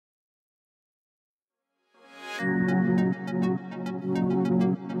My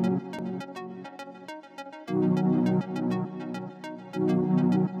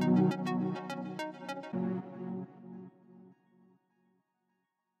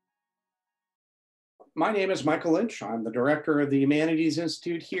name is Michael Lynch. I'm the director of the Humanities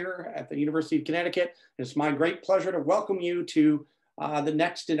Institute here at the University of Connecticut. It's my great pleasure to welcome you to the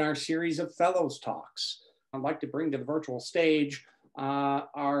next in our series of Fellows Talks. I'd like to bring to the virtual stage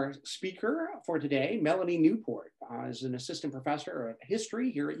our speaker for today, Melanie Newport, is an assistant professor of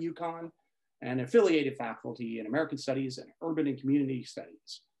history here at UConn and affiliated faculty in American Studies and Urban and Community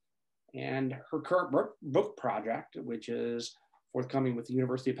Studies. And her current book project, which is forthcoming with the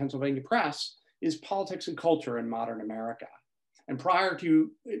University of Pennsylvania Press, is Politics and Culture in Modern America. And prior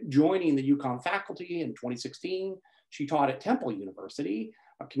to joining the UConn faculty in 2016, she taught at Temple University,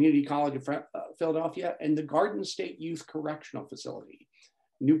 a community college of Philadelphia, and the Garden State Youth Correctional Facility.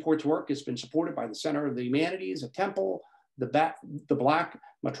 Newport's work has been supported by the Center of the Humanities at Temple, the Black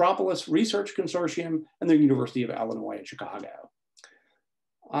Metropolis Research Consortium, and the University of Illinois at Chicago.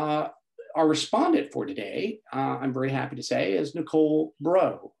 Our respondent for today, I'm very happy to say, is Nicole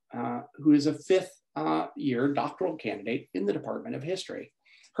Breaux, who is a fifth-year doctoral candidate in the Department of History.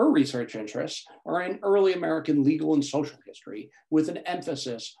 Her research interests are in early American legal and social history with an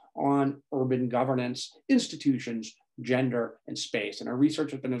emphasis on urban governance, institutions, gender, and space. And her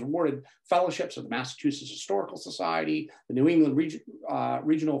research has been awarded fellowships of the Massachusetts Historical Society, the New England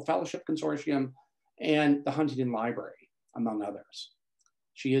Regional Fellowship Consortium, and the Huntington Library, among others.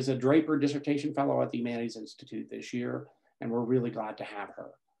 She is a Draper Dissertation Fellow at the Humanities Institute this year, and we're really glad to have her.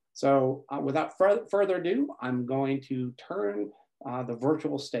 So without further ado, I'm going to turn the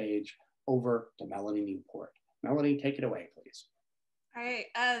virtual stage over to Melanie Newport. Melanie, take it away, please. All right,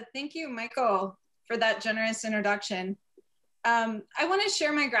 thank you, Michael, for that generous introduction. I want to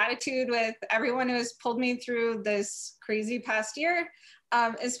share my gratitude with everyone who has pulled me through this crazy past year,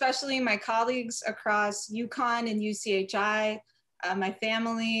 especially my colleagues across UConn and UCHI, my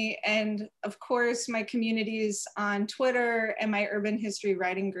family, and of course, my communities on Twitter and my urban history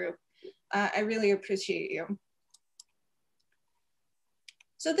writing group. I really appreciate you.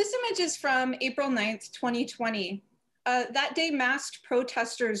 So this image is from April 9th, 2020. That day, masked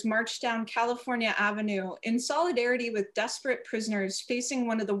protesters marched down California Avenue in solidarity with desperate prisoners facing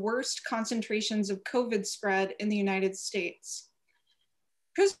one of the worst concentrations of COVID spread in the United States.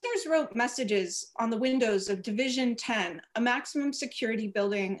 Prisoners wrote messages on the windows of Division 10, a maximum security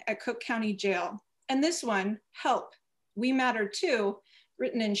building at Cook County Jail. And this one, "Help, We Matter Too,"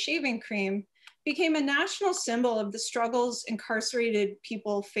 written in shaving cream, became a national symbol of the struggles incarcerated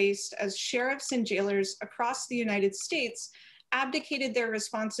people faced as sheriffs and jailers across the United States abdicated their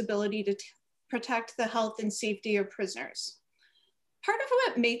responsibility to protect the health and safety of prisoners. Part of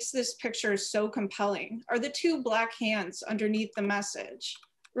what makes this picture so compelling are the two black hands underneath the message,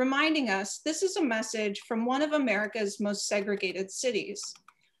 reminding us this is a message from one of America's most segregated cities.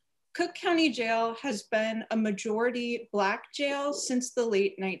 Cook County Jail has been a majority Black jail since the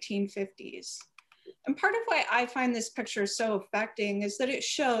late 1950s. And part of why I find this picture so affecting is that it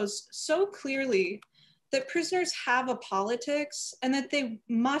shows so clearly that prisoners have a politics and that they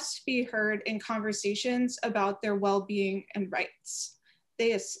must be heard in conversations about their well-being and rights.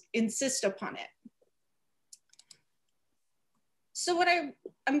 They insist upon it. So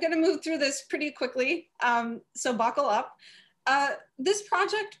I'm gonna move through this pretty quickly, so buckle up. This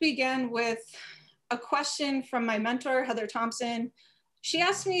project began with a question from my mentor, Heather Thompson. She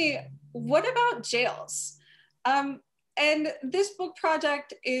asked me, what about jails? And this book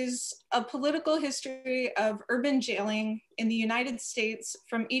project is a political history of urban jailing in the United States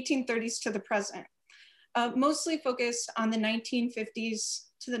from 1830s to the present, mostly focused on the 1950s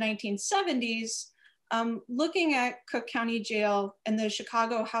to the 1970s, looking at Cook County Jail and the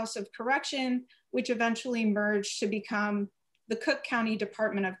Chicago House of Correction, which eventually merged to become the Cook County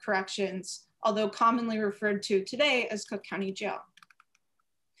Department of Corrections, although commonly referred to today as Cook County Jail.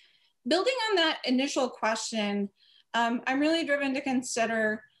 Building on that initial question, I'm really driven to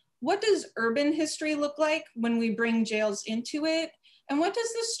consider, what does urban history look like when we bring jails into it? And what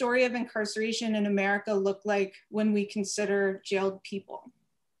does the story of incarceration in America look like when we consider jailed people?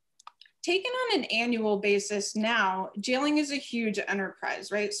 Taken on an annual basis now, jailing is a huge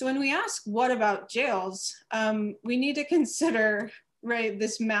enterprise, right? So when we ask, what about jails? We need to consider, right,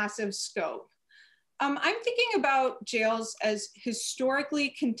 this massive scope. I'm thinking about jails as historically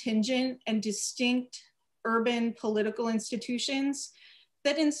contingent and distinct urban political institutions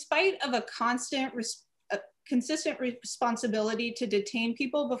that, in spite of a consistent responsibility to detain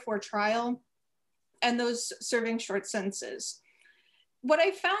people before trial and those serving short sentences, what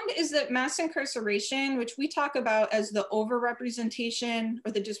I found is that mass incarceration, which we talk about as the overrepresentation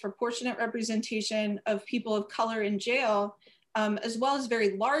or the disproportionate representation of people of color in jail, as well as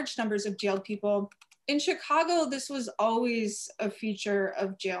very large numbers of jailed people, in Chicago, this was always a feature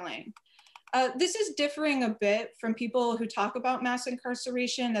of jailing. This is differing a bit from people who talk about mass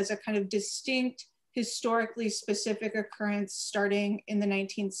incarceration as a kind of distinct, historically specific occurrence starting in the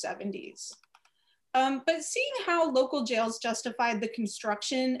 1970s. But seeing how local jails justified the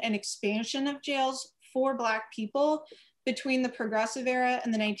construction and expansion of jails for Black people between the Progressive era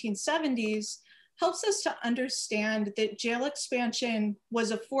and the 1970s helps us to understand that jail expansion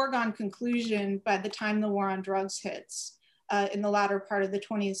was a foregone conclusion by the time the war on drugs hits in the latter part of the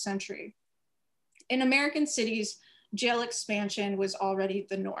 20th century. In American cities, jail expansion was already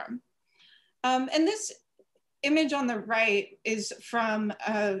the norm. And this image on the right is from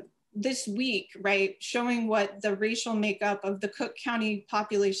this week, right, showing what the racial makeup of the Cook County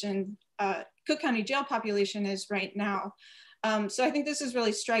population, Cook County jail population is right now. So I think this is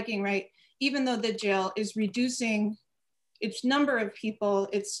really striking, right? Even though the jail is reducing its number of people,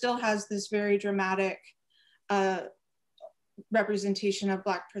 it still has this very dramatic representation of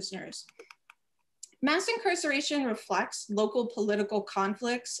Black prisoners. Mass incarceration reflects local political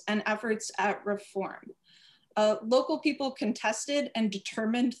conflicts and efforts at reform. Local people contested and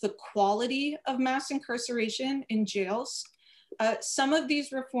determined the quality of mass incarceration in jails. Some of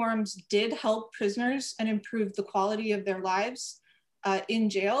these reforms did help prisoners and improve the quality of their lives in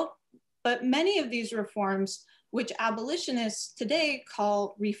jail, but many of these reforms, which abolitionists today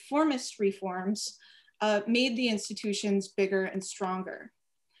call reformist reforms, made the institutions bigger and stronger.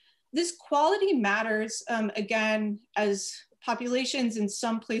 This quality matters, again, as populations in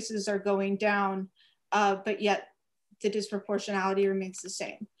some places are going down, but yet the disproportionality remains the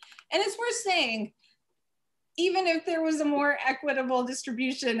same. And it's worth saying, even if there was a more equitable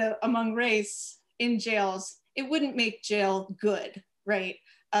distribution among race in jails, it wouldn't make jail good, right?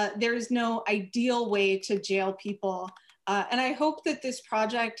 There is no ideal way to jail people. And I hope that this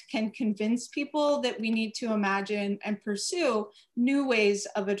project can convince people that we need to imagine and pursue new ways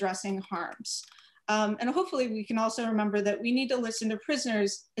of addressing harms. And hopefully we can also remember that we need to listen to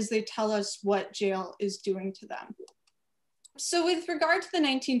prisoners as they tell us what jail is doing to them. So with regard to the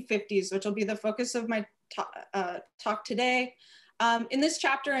 1950s, which will be the focus of my talk today, in this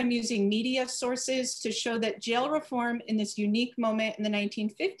chapter, I'm using media sources to show that jail reform in this unique moment in the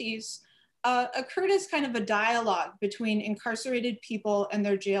 1950s occurred as kind of a dialogue between incarcerated people and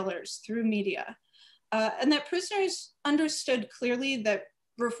their jailers through media. And that prisoners understood clearly that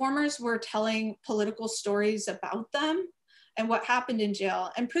reformers were telling political stories about them and what happened in jail,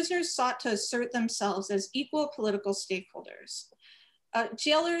 and prisoners sought to assert themselves as equal political stakeholders.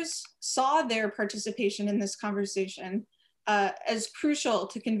 Jailers saw their participation in this conversation as crucial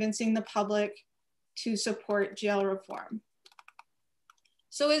to convincing the public to support jail reform.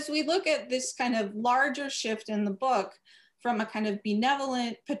 So as we look at this kind of larger shift in the book from a kind of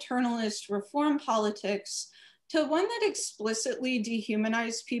benevolent, paternalist reform politics to one that explicitly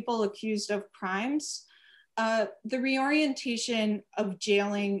dehumanized people accused of crimes, the reorientation of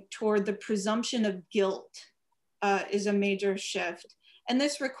jailing toward the presumption of guilt is a major shift. And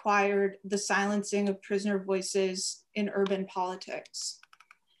this required the silencing of prisoner voices in urban politics.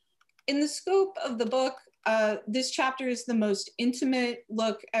 In the scope of the book, this chapter is the most intimate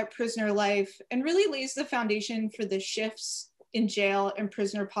look at prisoner life and really lays the foundation for the shifts in jail and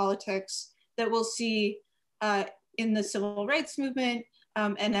prisoner politics that we'll see in the civil rights movement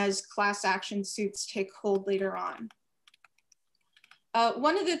and as class action suits take hold later on.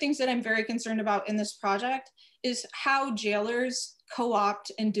 One of the things that I'm very concerned about in this project is how jailers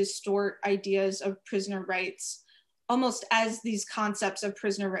co-opt and distort ideas of prisoner rights, almost as these concepts of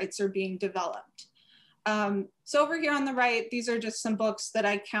prisoner rights are being developed. So over here on the right, these are just some books that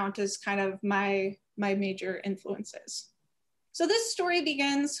I count as kind of my major influences. So this story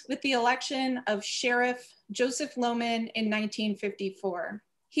begins with the election of Sheriff Joseph Lohman in 1954.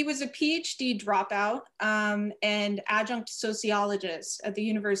 He was a PhD dropout and adjunct sociologist at the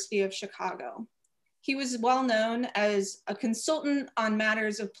University of Chicago. He was well known as a consultant on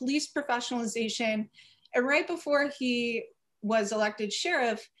matters of police professionalization. And right before he was elected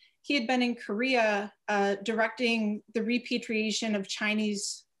sheriff, he had been in Korea directing the repatriation of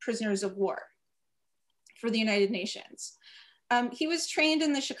Chinese prisoners of war for the United Nations. He was trained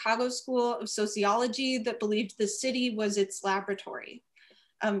in the Chicago School of Sociology that believed the city was its laboratory.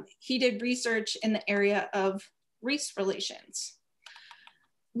 He did research in the area of race relations.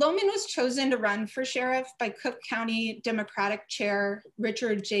 Lohman was chosen to run for sheriff by Cook County Democratic Chair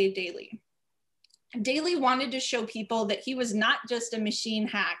Richard J. Daley. Daley wanted to show people that he was not just a machine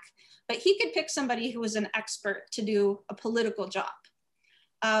hack, but he could pick somebody who was an expert to do a political job.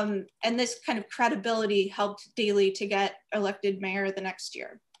 And this kind of credibility helped Daley to get elected mayor the next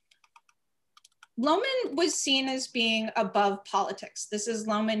year. Lohman was seen as being above politics. This is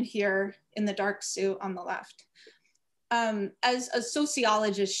Lohman here in the dark suit on the left, as a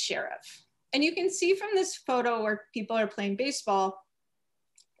sociologist sheriff. And you can see from this photo where people are playing baseball,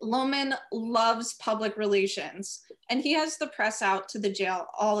 Lohman loves public relations, and he has the press out to the jail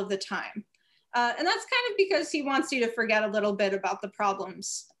all of the time. And that's kind of because he wants you to forget a little bit about the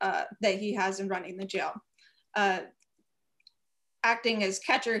problems that he has in running the jail. Acting as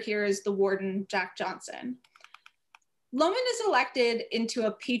catcher here is the warden, Jack Johnson. Lohman is elected into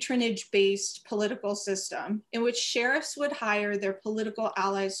a patronage-based political system in which sheriffs would hire their political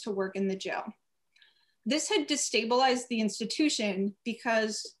allies to work in the jail. This had destabilized the institution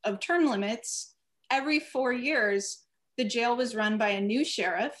because of term limits. Every 4 years, the jail was run by a new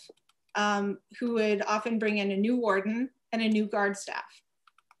sheriff who would often bring in a new warden and a new guard staff.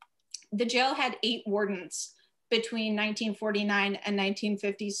 The jail had 8 wardens between 1949 and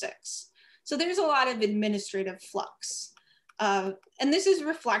 1956. So there's a lot of administrative flux. And this is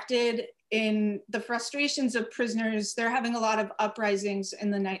reflected in the frustrations of prisoners. They're having a lot of uprisings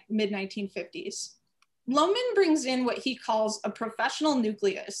in the mid-1950s. Lohman brings in what he calls a professional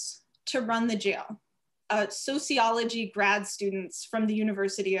nucleus to run the jail, sociology grad students from the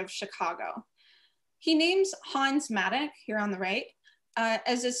University of Chicago. He names Hans Maddock, here on the right,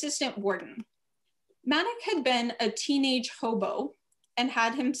 as assistant warden. Maddock had been a teenage hobo and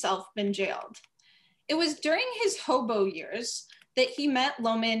had himself been jailed. It was during his hobo years that he met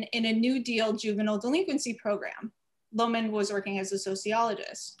Lohman in a New Deal juvenile delinquency program. Lohman was working as a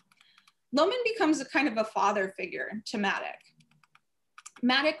sociologist. Lohman becomes a kind of a father figure to Maddock.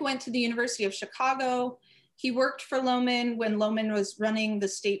 Maddock went to the University of Chicago. He worked for Lohman when Lohman was running the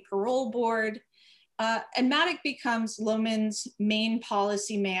state parole board. And Maddock becomes Lohman's main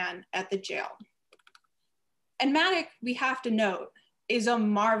policy man at the jail. And Maddock, we have to note, is a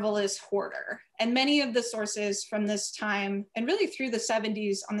marvelous hoarder. And many of the sources from this time, and really through the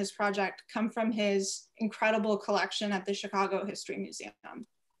 70s on this project, come from his incredible collection at the Chicago History Museum.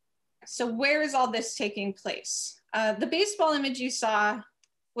 So where is all this taking place? The baseball image you saw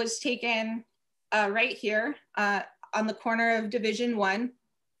was taken right here on the corner of Division 1,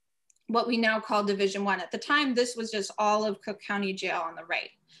 what we now call Division 1. At the time, this was just all of Cook County Jail on the right.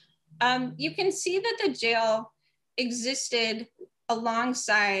 You can see that the jail existed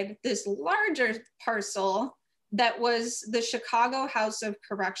alongside this larger parcel that was the Chicago House of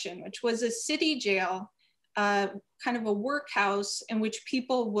Correction, which was a city jail, kind of a workhouse in which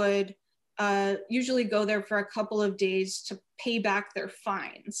people would usually go there for a couple of days to pay back their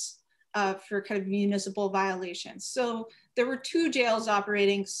fines for kind of municipal violations. So there were 2 jails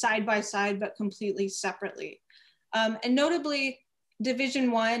operating side by side, but completely separately. And notably,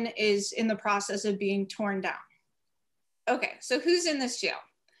 Division 1 is in the process of being torn down. Okay, so who's in this jail?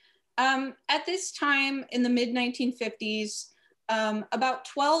 At this time in the mid-1950s, about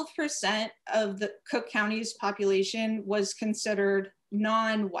 12% of the Cook County's population was considered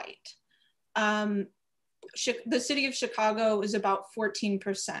non-white. The city of Chicago is about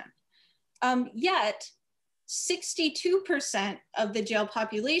 14%. Yet, 62% of the jail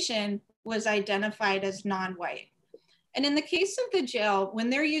population was identified as non-white. And in the case of the jail, when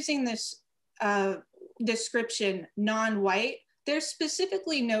they're using this description, non-white, they're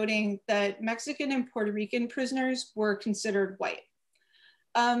specifically noting that Mexican and Puerto Rican prisoners were considered white.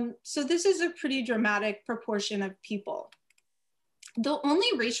 So this is a pretty dramatic proportion of people. The only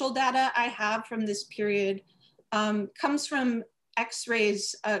racial data I have from this period comes from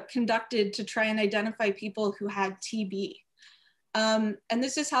X-rays conducted to try and identify people who had TB. And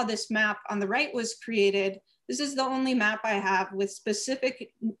this is how this map on the right was created. This is the only map I have with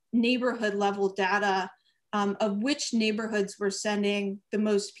specific neighborhood level data of which neighborhoods were sending the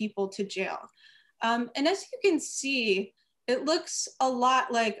most people to jail. And as you can see, it looks a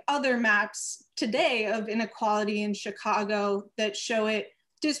lot like other maps today of inequality in Chicago that show it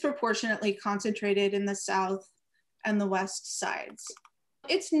disproportionately concentrated in the South and the West sides.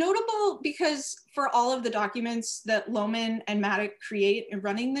 It's notable because for all of the documents that Lohman and Maddock create in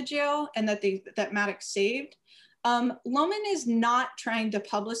running the jail and that Maddock saved, Lohman is not trying to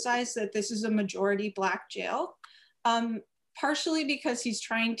publicize that this is a majority Black jail, partially because he's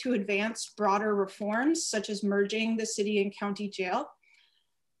trying to advance broader reforms, such as merging the city and county jail.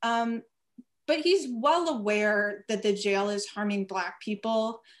 But he's well aware that the jail is harming Black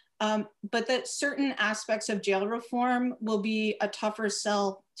people, but that certain aspects of jail reform will be a tougher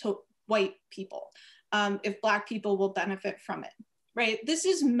sell to white people if Black people will benefit from it, right? This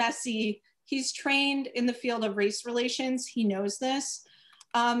is messy. He's trained in the field of race relations. He knows this.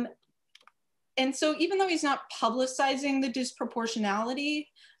 And so even though he's not publicizing the disproportionality,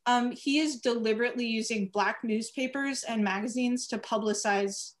 he is deliberately using Black newspapers and magazines to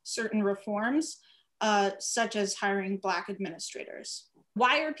publicize certain reforms, such as hiring Black administrators.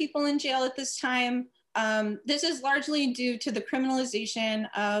 Why are people in jail at this time? This is largely due to the criminalization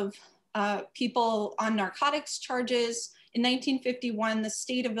of people on narcotics charges. In 1951, the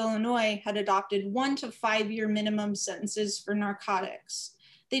state of Illinois had adopted 1 to 5 year minimum sentences for narcotics.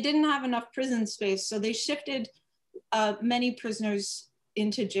 They didn't have enough prison space, so they shifted many prisoners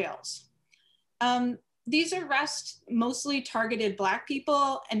into jails. These arrests mostly targeted Black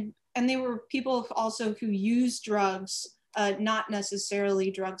people, and they were people also who used drugs, not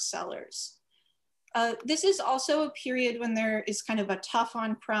necessarily drug sellers. This is also a period when there is kind of a tough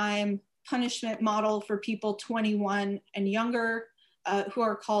on crime punishment model for people 21 and younger who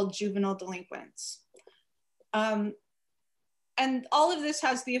are called juvenile delinquents. And all of this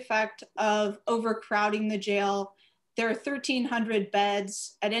has the effect of overcrowding the jail. There are 1,300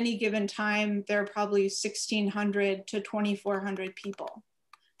 beds. At any given time, there are probably 1,600 to 2,400 people.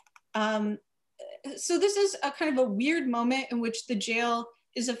 So this is a kind of a weird moment in which the jail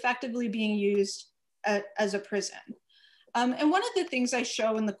is effectively being used as a prison. And one of the things I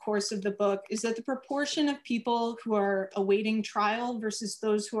show in the course of the book is that the proportion of people who are awaiting trial versus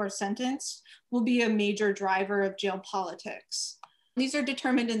those who are sentenced will be a major driver of jail politics. These are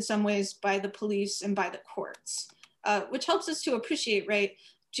determined in some ways by the police and by the courts, which helps us to appreciate, right?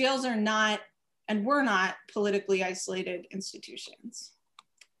 Jails are not, and were not, politically isolated institutions.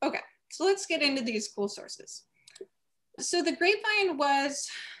 Okay, so let's get into these cool sources. So the Grapevine was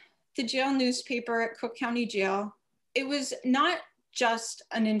the jail newspaper at Cook County Jail. It was not just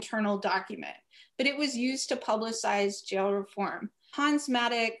an internal document, but it was used to publicize jail reform. Hans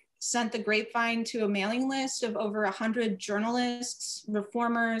Maddock sent the Grapevine to a mailing list of over 100 journalists,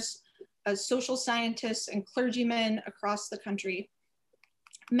 reformers, social scientists, and clergymen across the country.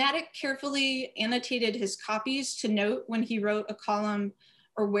 Maddock carefully annotated his copies to note when he wrote a column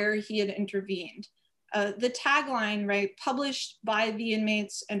or where he had intervened. The tagline, right, published by the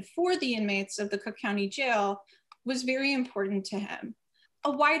inmates and for the inmates of the Cook County Jail, was very important to him.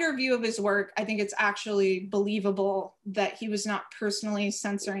 A wider view of his work, I think it's actually believable that he was not personally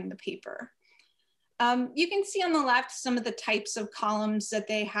censoring the paper. You can see on the left some of the types of columns that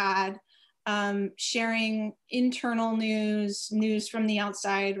they had, sharing internal news, news from the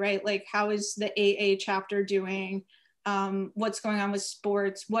outside, right? Like, how is the AA chapter doing? What's going on with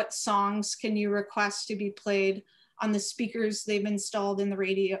sports? What songs can you request to be played on the speakers they've installed in the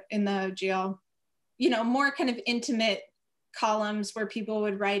radio, in the jail? You know, more kind of intimate columns where people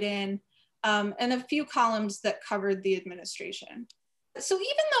would write in, and a few columns that covered the administration. So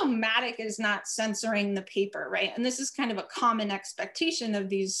even though Maddock is not censoring the paper, right? And this is kind of a common expectation of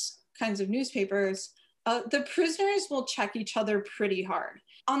these kinds of newspapers, the prisoners will check each other pretty hard.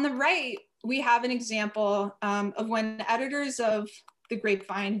 On the right, we have an example of when editors of the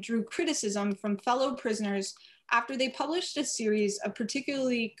Grapevine drew criticism from fellow prisoners after they published a series of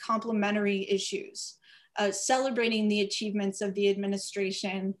particularly complimentary issues, celebrating the achievements of the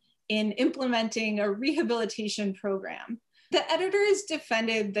administration in implementing a rehabilitation program. The editors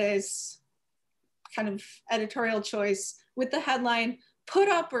defended this kind of editorial choice with the headline, "Put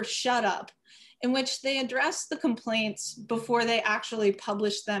up or shut up," in which they addressed the complaints before they actually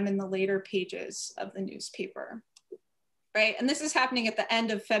published them in the later pages of the newspaper. Right, and this is happening at the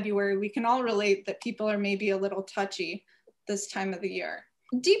end of February. We can all relate that people are maybe a little touchy this time of the year.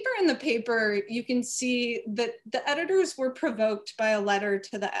 Deeper in the paper, you can see that the editors were provoked by a letter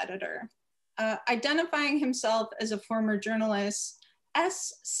to the editor. Identifying himself as a former journalist,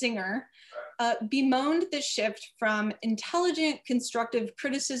 S. Singer bemoaned the shift from intelligent, constructive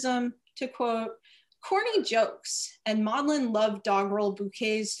criticism to, quote, corny jokes and maudlin love doggerel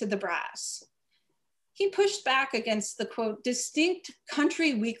bouquets to the brass. He pushed back against the, quote, distinct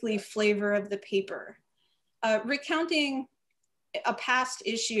country weekly flavor of the paper, recounting a past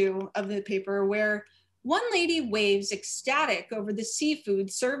issue of the paper where one lady waves ecstatic over the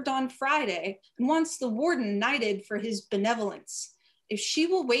seafood served on Friday and wants the warden knighted for his benevolence. If she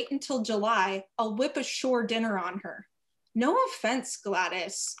will wait until July, I'll whip a shore dinner on her. No offense,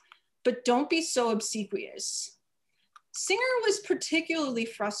 Gladys, but don't be so obsequious. Singer was particularly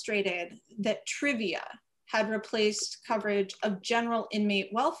frustrated that trivia had replaced coverage of general inmate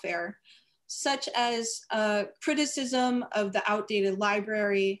welfare, such as criticism of the outdated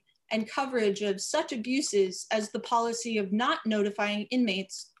library and coverage of such abuses as the policy of not notifying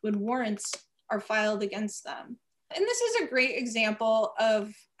inmates when warrants are filed against them. And this is a great example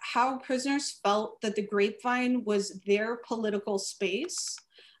of how prisoners felt that the grapevine was their political space,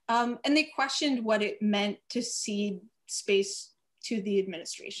 and they questioned what it meant to cede space to the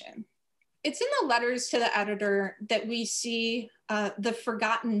administration. It's in the letters to the editor that we see the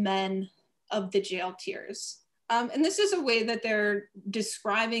forgotten men of the jail tiers. And this is a way that they're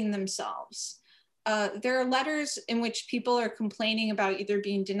describing themselves. There are letters in which people are complaining about either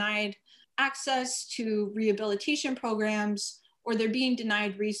being denied access to rehabilitation programs or they're being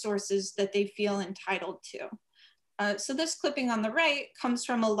denied resources that they feel entitled to. So this clipping on the right comes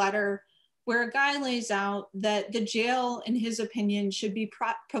from a letter where a guy lays out that the jail, in his opinion, should be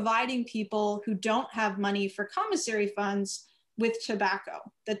providing people who don't have money for commissary funds with tobacco,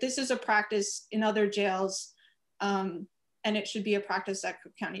 that this is a practice in other jails, and it should be a practice at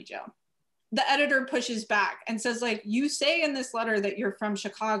Cook County Jail. The editor pushes back and says, like, you say in this letter that you're from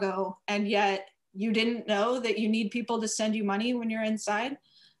Chicago, and yet you didn't know that you need people to send you money when you're inside.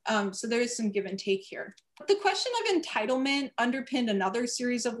 So there is some give and take here. The question of entitlement underpinned another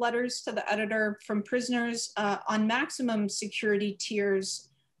series of letters to the editor from prisoners on maximum security tiers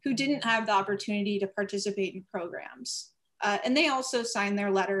who didn't have the opportunity to participate in programs. And they also signed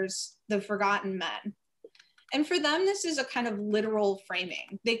their letters, the forgotten men. And for them, this is a kind of literal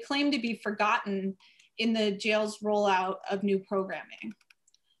framing. They claim to be forgotten in the jail's rollout of new programming.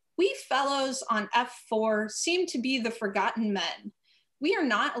 We fellows on F4 seem to be the forgotten men. We are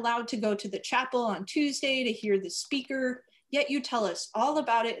not allowed to go to the chapel on Tuesday to hear the speaker, yet you tell us all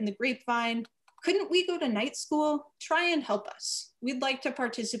about it in the grapevine. Couldn't we go to night school? Try and help us. We'd like to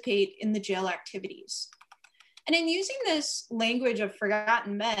participate in the jail activities. And in using this language of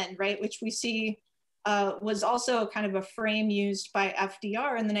forgotten men, right, which we see was also kind of a frame used by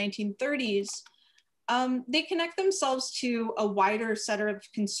FDR in the 1930s, they connect themselves to a wider set of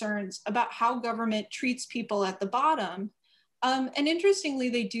concerns about how government treats people at the bottom. And interestingly,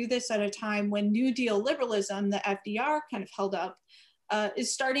 they do this at a time when New Deal liberalism that FDR kind of held up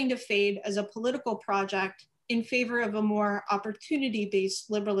is starting to fade as a political project in favor of a more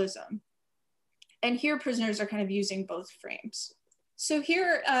opportunity-based liberalism. And here prisoners are kind of using both frames. So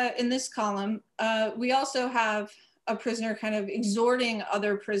here in this column, we also have a prisoner kind of exhorting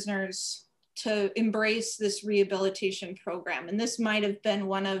other prisoners to embrace this rehabilitation program. And this might have been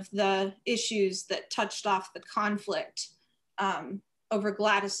one of the issues that touched off the conflict over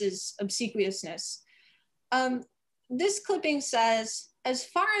Gladys's obsequiousness. This clipping says, as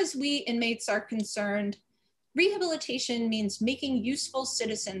far as we inmates are concerned, rehabilitation means making useful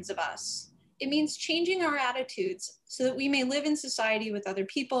citizens of us. It means changing our attitudes so that we may live in society with other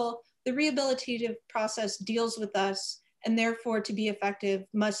people. The rehabilitative process deals with us, and therefore to be effective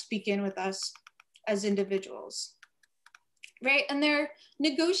must begin with us as individuals. Right, and they're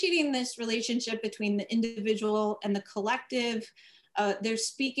negotiating this relationship between the individual and the collective. They're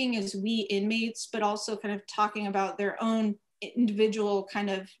speaking as we inmates, but also kind of talking about their own individual kind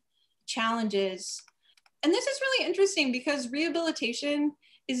of challenges. And this is really interesting because rehabilitation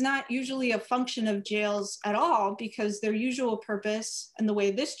is not usually a function of jails at all, because their usual purpose and the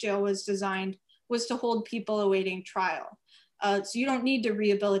way this jail was designed was to hold people awaiting trial. So you don't need to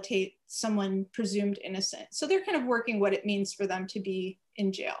rehabilitate someone presumed innocent. So they're kind of working what it means for them to be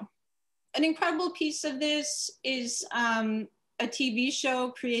in jail. An incredible piece of this is a TV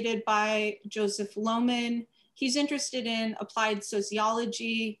show created by Joseph Lohman. He's interested in applied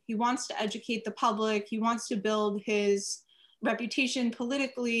sociology. He wants to educate the public. He wants to build his reputation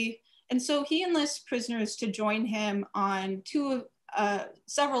politically. And so he enlists prisoners to join him on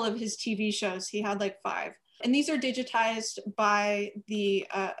several of his TV shows. He had like 5. And these are digitized by the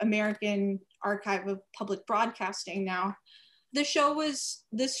American Archive of Public Broadcasting now. This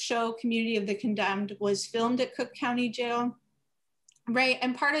show, Community of the Condemned, was filmed at Cook County Jail, right?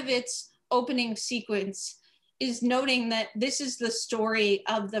 And part of its opening sequence is noting that this is the story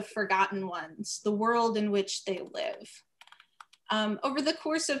of the forgotten ones, the world in which they live. Over the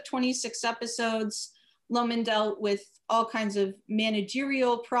course of 26 episodes, Lohman dealt with all kinds of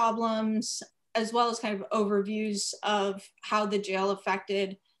managerial problems, as well as kind of overviews of how the jail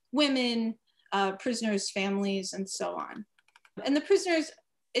affected women, prisoners' families, and so on. And the prisoners,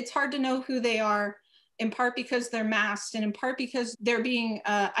 it's hard to know who they are, in part because they're masked and in part because they're being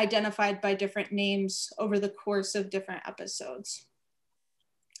identified by different names over the course of different episodes.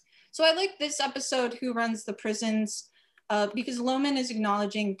 So I like this episode, Who Runs the Prisons, because Lohman is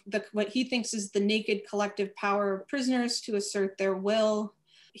acknowledging what he thinks is the naked collective power of prisoners to assert their will.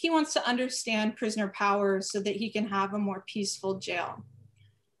 He wants to understand prisoner power so that he can have a more peaceful jail.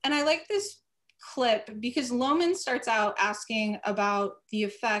 And I like this clip because Lohman starts out asking about the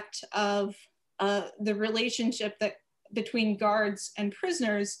effect of the relationship between guards and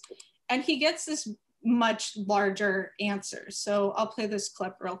prisoners, and he gets this much larger answer. So I'll play this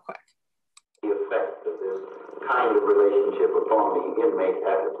clip real quick. The effect of this kind of relationship upon the inmate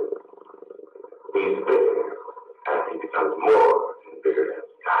attitude. He's bigger as he becomes more bigger as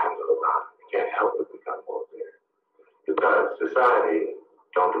time goes on. He can't help but become more bigger. Because society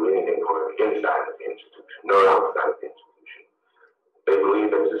don't do anything for him inside of the institution, nor outside of the institution. They believe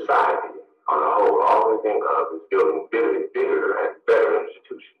that society, on the whole, all they think of is building bigger and better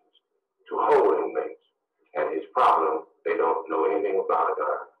institutions to hold inmates. And his problem, they don't know anything about it,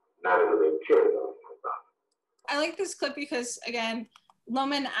 or neither do they care to know anything about it. I like this clip because, again,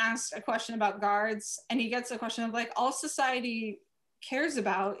 Lohman asked a question about guards, and he gets a question of like, all society cares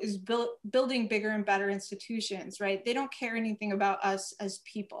about is building bigger and better institutions, right? They don't care anything about us as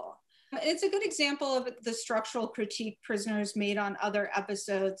people. It's a good example of the structural critique prisoners made on other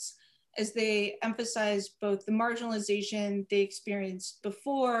episodes as they emphasize both the marginalization they experienced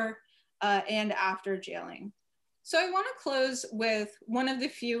before and after jailing. So I want to close with one of the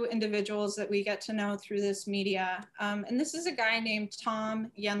few individuals that we get to know through this media. And this is a guy named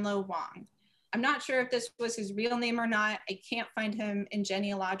Tom Yenlo Wang. I'm not sure if this was his real name or not. I can't find him in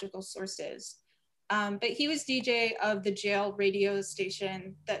genealogical sources. But he was DJ of the jail radio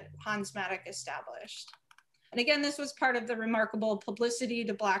station that Hans Maddock established. And again, this was part of the remarkable publicity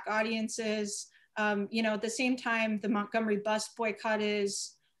to Black audiences. You know, at the same time, the Montgomery bus boycott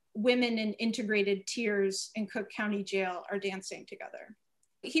is, women in integrated tiers in Cook County Jail are dancing together.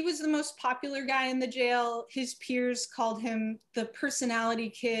 He was the most popular guy in the jail. His peers called him the personality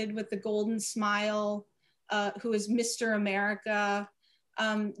kid with the golden smile, who is Mr. America.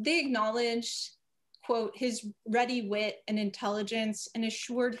 They acknowledged, quote, his ready wit and intelligence and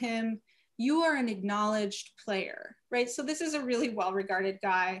assured him, you are an acknowledged player, right? So this is a really well-regarded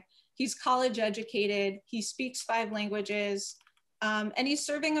guy. He's college educated, he speaks 5 languages, and he's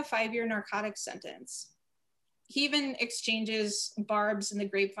serving a 5-year narcotics sentence. He even exchanges barbs in the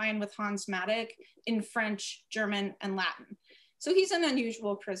grapevine with Hans Maddock in French, German, and Latin. So he's an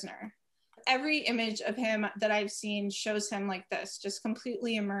unusual prisoner. Every image of him that I've seen shows him like this, just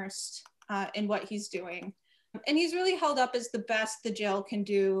completely immersed in what he's doing. And he's really held up as the best the jail can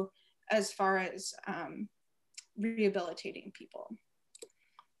do as far as rehabilitating people.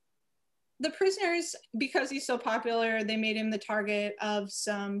 The prisoners, because he's so popular, they made him the target of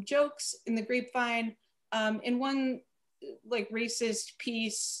some jokes in the grapevine. In one like racist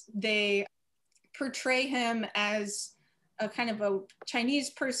piece, they portray him as a kind of a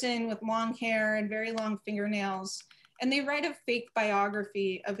Chinese person with long hair and very long fingernails. And they write a fake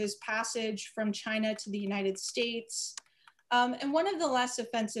biography of his passage from China to the United States. And one of the less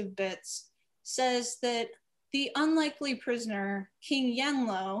offensive bits says that the unlikely prisoner, King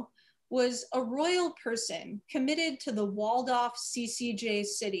Yenlo, was a royal person committed to the walled-off CCJ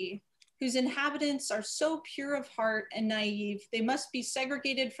city, whose inhabitants are so pure of heart and naive, they must be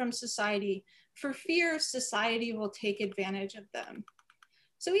segregated from society for fear society will take advantage of them.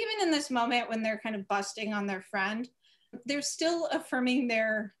 So even in this moment when they're kind of busting on their friend, they're still affirming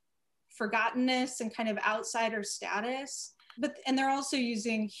their forgottenness and kind of outsider status, and they're also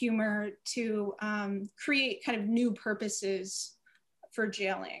using humor to create kind of new purposes for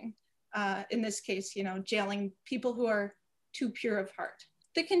jailing. In this case, you know, jailing people who are too pure of heart.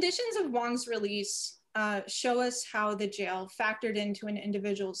 The conditions of Wang's release show us how the jail factored into an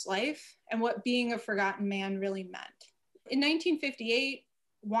individual's life and what being a forgotten man really meant. In 1958,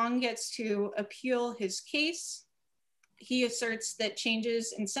 Wang gets to appeal his case. He asserts that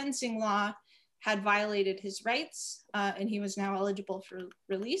changes in sentencing law had violated his rights, and he was now eligible for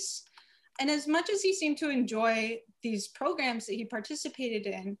release. And as much as he seemed to enjoy these programs that he participated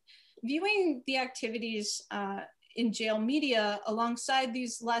in, viewing the activities in jail media alongside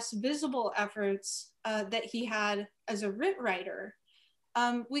these less visible efforts that he had as a writ writer,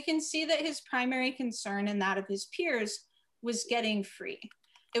 we can see that his primary concern and that of his peers was getting free.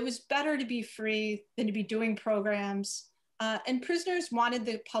 It was better to be free than to be doing programs. And prisoners wanted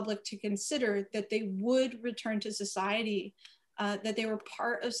the public to consider that they would return to society, that they were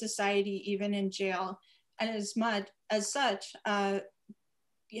part of society even in jail, and as such,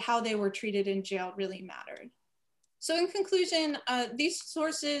 how they were treated in jail really mattered. So in conclusion, these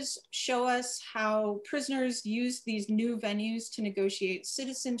sources show us how prisoners use these new venues to negotiate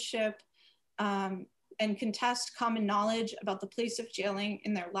citizenship and contest common knowledge about the place of jailing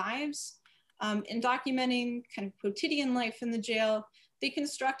in their lives. In documenting kind of quotidian life in the jail, They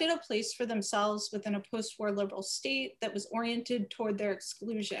constructed a place for themselves within a post-war liberal state that was oriented toward their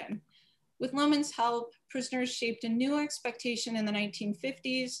exclusion. With Lohman's help, prisoners shaped a new expectation in the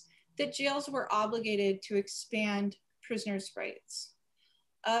 1950s that jails were obligated to expand prisoners' rights.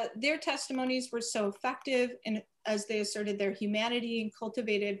 Their testimonies were so effective as they asserted their humanity and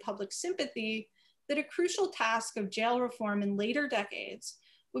cultivated public sympathy that a crucial task of jail reform in later decades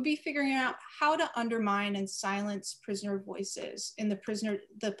would be figuring out how to undermine and silence prisoner voices in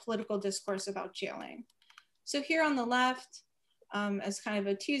the political discourse about jailing. So here on the left, as kind of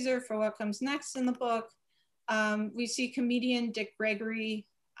a teaser for what comes next in the book, we see comedian Dick Gregory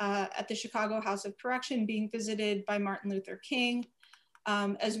at the Chicago House of Correction being visited by Martin Luther King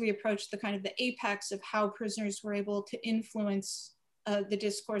as we approach the kind of the apex of how prisoners were able to influence the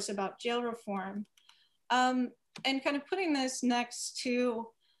discourse about jail reform. And kind of putting this next to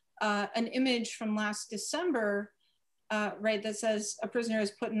an image from last December, right, that says a prisoner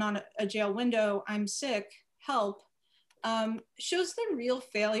is putting on a jail window, "I'm sick, help," shows the real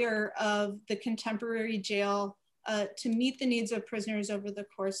failure of the contemporary jail to meet the needs of prisoners over the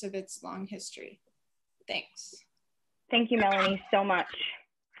course of its long history. Thanks. Thank you, Melanie, so much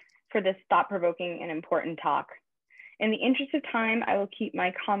for this thought-provoking and important talk. In the interest of time, I will keep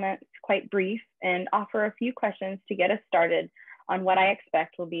my comments quite brief and offer a few questions to get us started on what I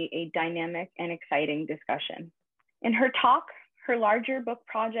expect will be a dynamic and exciting discussion. In her talk, her larger book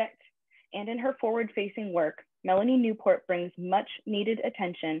project, and in her forward-facing work, Melanie Newport brings much needed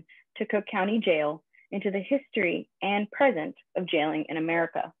attention to Cook County Jail into the history and present of jailing in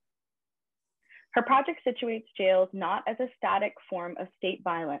America. Her project situates jails not as a static form of state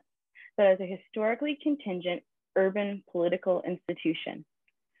violence, but as a historically contingent urban political institution.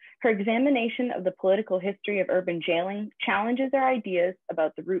 Her examination of the political history of urban jailing challenges our ideas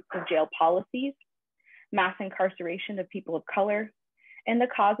about the roots of jail policies, mass incarceration of people of color, and the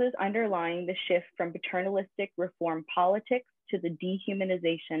causes underlying the shift from paternalistic reform politics to the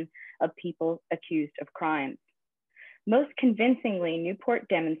dehumanization of people accused of crimes. Most convincingly, Newport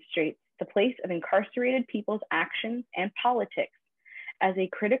demonstrates the place of incarcerated people's actions and politics as a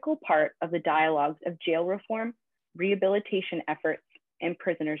critical part of the dialogues of jail reform, rehabilitation efforts, and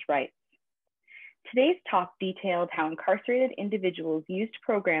prisoners' rights. Today's talk detailed how incarcerated individuals used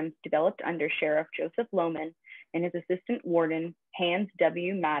programs developed under Sheriff Joseph Lohman and his assistant warden, Hans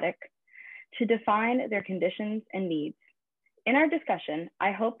W. Maddock, to define their conditions and needs. In our discussion,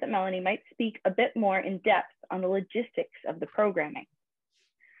 I hope that Melanie might speak a bit more in depth on the logistics of the programming.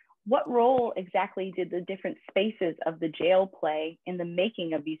 What role exactly did the different spaces of the jail play in the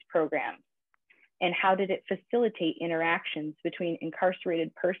making of these programs? And how did it facilitate interactions between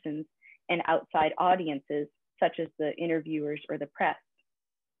incarcerated persons and outside audiences, such as the interviewers or the press?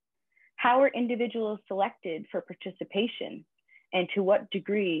 How were individuals selected for participation? And to what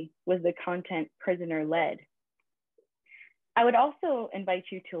degree was the content prisoner-led? I would also invite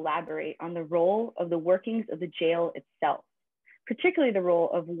you to elaborate on the role of the workings of the jail itself, particularly the role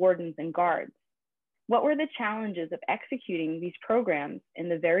of wardens and guards. What were the challenges of executing these programs in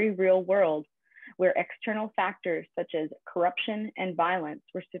the very real world where external factors such as corruption and violence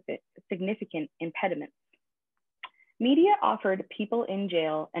were significant impediments? Media offered people in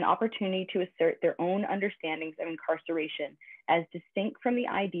jail an opportunity to assert their own understandings of incarceration as distinct from the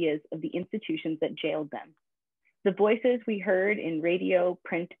ideas of the institutions that jailed them. The voices we heard in radio,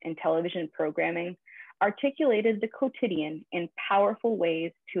 print, and television programming articulated the quotidian in powerful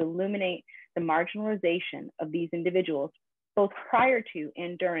ways to illuminate the marginalization of these individuals, both prior to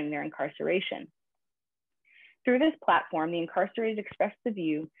and during their incarceration. Through this platform, the incarcerated expressed the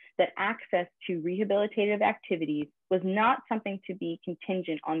view that access to rehabilitative activities was not something to be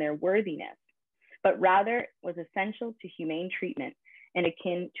contingent on their worthiness, but rather was essential to humane treatment and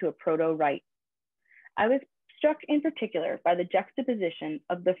akin to a proto-right. I was struck in particular by the juxtaposition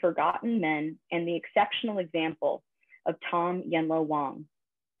of the forgotten men and the exceptional example of Tom Yenlo Wang.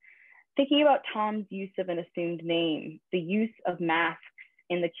 Thinking about Tom's use of an assumed name, the use of masks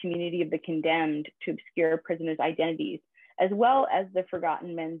in the community of the condemned to obscure prisoners' identities, as well as the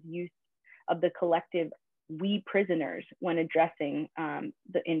forgotten men's use of the collective "we prisoners" when addressing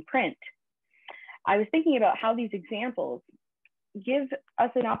in print, I was thinking about how these examples give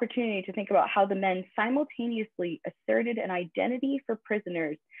us an opportunity to think about how the men simultaneously asserted an identity for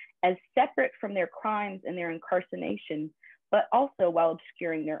prisoners as separate from their crimes and their incarceration, but also while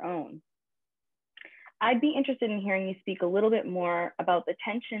obscuring their own. I'd be interested in hearing you speak a little bit more about the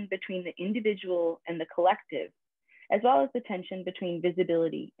tension between the individual and the collective, as well as the tension between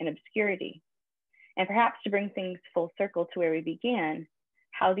visibility and obscurity. And perhaps to bring things full circle to where we began,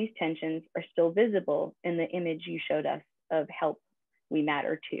 how these tensions are still visible in the image you showed us of help we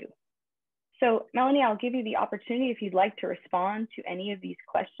matter too. So Melanie, I'll give you the opportunity if you'd like to respond to any of these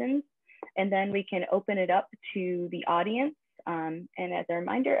questions, and then we can open it up to the audience. And as a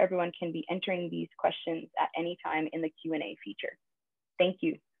reminder, everyone can be entering these questions at any time in the Q&A feature. Thank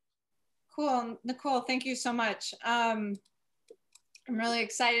you. Cool, Nicole, thank you so much. I'm really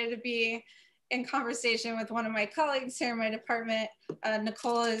excited to be in conversation with one of my colleagues here in my department.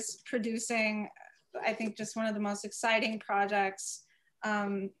 Nicole is producing, I think, just one of the most exciting projects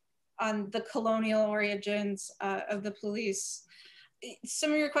on the colonial origins of the police.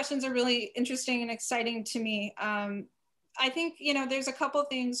 Some of your questions are really interesting and exciting to me. I think, you know, there's a couple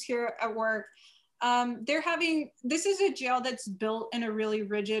things here at work. This is a jail that's built in a really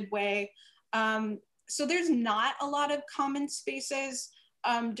rigid way. So there's not a lot of common spaces.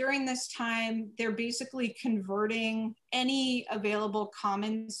 During this time, they're basically converting any available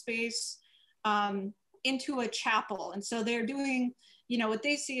common space into a chapel. And so they're doing, you know, what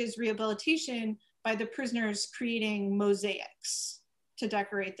they see as rehabilitation by the prisoners creating mosaics to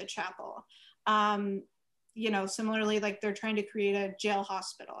decorate the chapel. You know, similarly, like they're trying to create a jail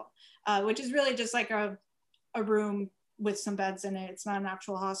hospital, which is really just like a room with some beds in it. It's not an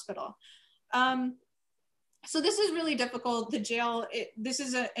actual hospital. So this is really difficult. The jail, this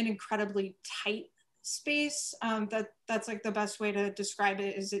is an incredibly tight space. That's like the best way to describe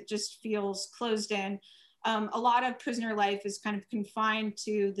it, is it just feels closed in. A lot of prisoner life is kind of confined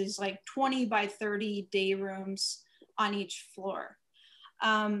to these like 20 by 30 day rooms on each floor.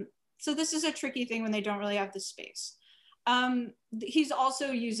 So this is a tricky thing when they don't really have the space. He's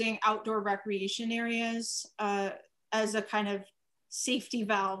also using outdoor recreation areas as a kind of safety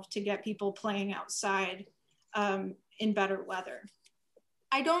valve to get people playing outside in better weather.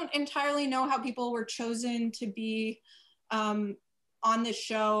 I don't entirely know how people were chosen to be on the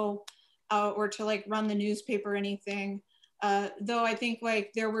show or to like run the newspaper or anything. Though I think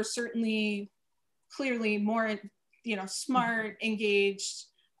like there were certainly clearly more, you know, smart, engaged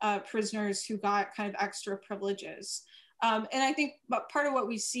prisoners who got kind of extra privileges. And I think part of what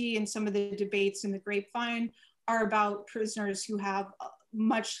we see in some of the debates in the grapevine are about prisoners who have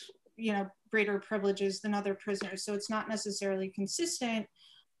much, you know, greater privileges than other prisoners. So it's not necessarily consistent.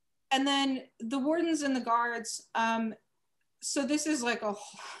 And then the wardens and the guards, so this is like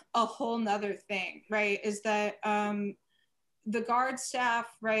a whole nother thing, right? Is that the guard staff,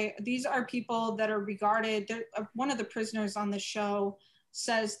 right? These are people that are regarded, one of the prisoners on the show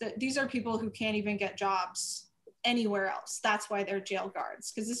says that these are people who can't even get jobs anywhere else. That's why they're jail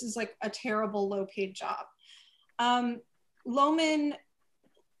guards, because this is like a terrible low paid job. Lohman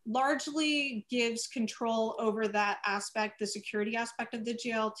largely gives control over that aspect, the security aspect of the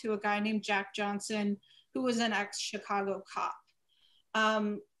jail, to a guy named Jack Johnson, who was an ex-Chicago cop.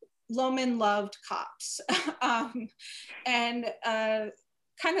 Lohman loved cops and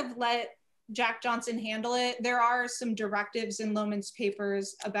kind of let Jack Johnson handle it. There are some directives in Lohman's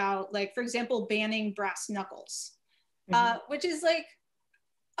papers about, like, for example, banning brass knuckles, which is like,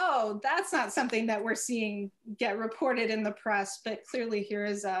 oh, that's not something that we're seeing get reported in the press, but clearly here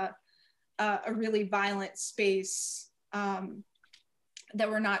is a really violent space that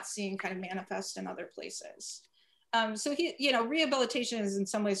we're not seeing kind of manifest in other places. So you know, rehabilitation is in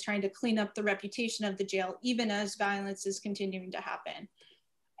some ways trying to clean up the reputation of the jail, even as violence is continuing to happen.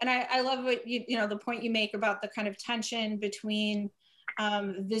 And I love what you know, the point you make about the kind of tension between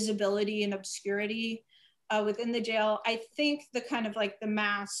visibility and obscurity within the jail. I think the kind of like the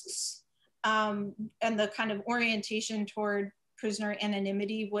masks and the kind of orientation toward prisoner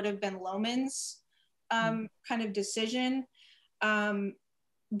anonymity would have been Lohman's kind of decision.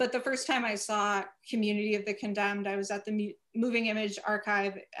 But the first time I saw Community of the Condemned, I was at the Moving Image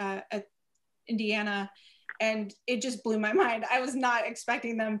Archive at Indiana, and it just blew my mind. I was not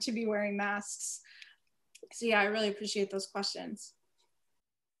expecting them to be wearing masks. So yeah, I really appreciate those questions.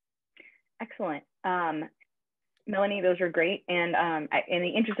 Excellent. Melanie, those are great. And in the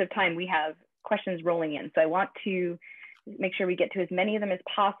interest of time, we have questions rolling in. So I want to make sure we get to as many of them as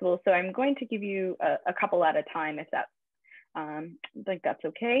possible. So I'm going to give you a couple at a time, if that's, I think that's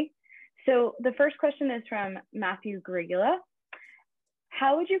okay. So the first question is from Matthew Grigula.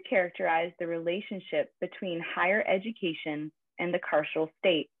 How would you characterize the relationship between higher education and the carceral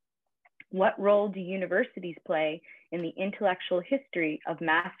state? What role do universities play in the intellectual history of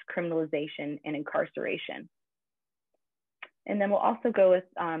mass criminalization and incarceration? And then we'll also go with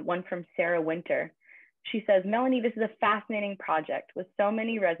one from Sarah Winter. She says, Melanie, this is a fascinating project with so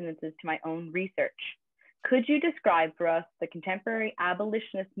many resonances to my own research. Could you describe for us the contemporary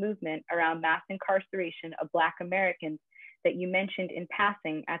abolitionist movement around mass incarceration of Black Americans that you mentioned in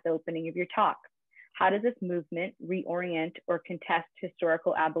passing at the opening of your talk? How does this movement reorient or contest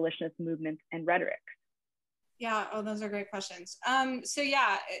historical abolitionist movements and rhetoric? Yeah, oh, those are great questions. So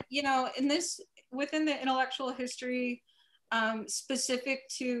yeah, within the intellectual history specific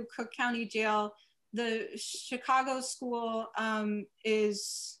to Cook County Jail, the Chicago School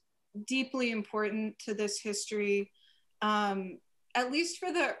is deeply important to this history, at least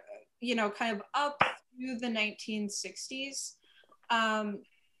for the, kind of up through the 1960s.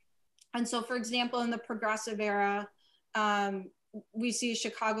 And so, for example, in the progressive era, we see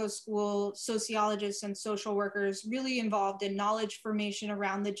Chicago School sociologists and social workers really involved in knowledge formation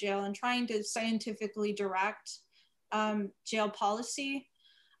around the jail and trying to scientifically direct jail policy.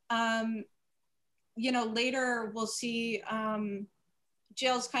 Later we'll see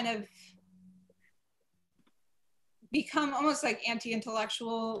jails kind of become almost like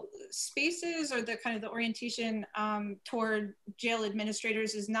anti-intellectual spaces, or the kind of the orientation toward jail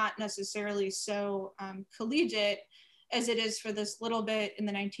administrators is not necessarily so collegiate as it is for this little bit in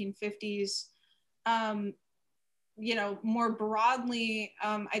the 1950s. More broadly,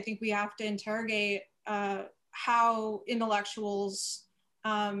 I think we have to interrogate how intellectuals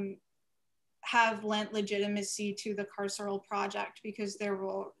have lent legitimacy to the carceral project, because their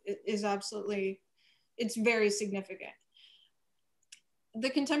role is it's very significant. The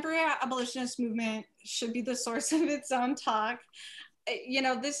contemporary abolitionist movement should be the source of its own talk.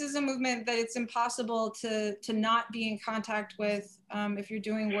 This is a movement that it's impossible to not be in contact with if you're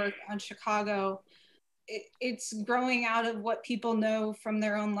doing work on Chicago. It's growing out of what people know from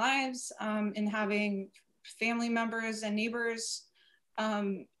their own lives, and having family members and neighbors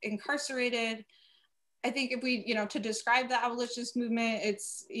incarcerated. I think if we, to describe the abolitionist movement,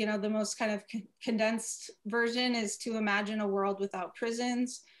 it's, the most kind of condensed version is to imagine a world without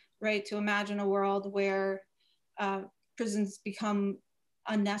prisons, right? To imagine a world where prisons become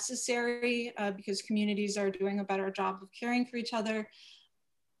unnecessary because communities are doing a better job of caring for each other.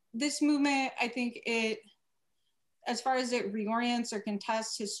 This movement, I think as far as it reorients or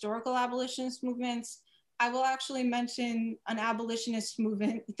contests historical abolitionist movements, I will actually mention an abolitionist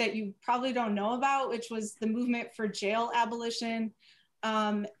movement that you probably don't know about, which was the movement for jail abolition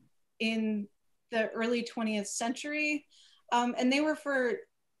in the early 20th century. And they were for,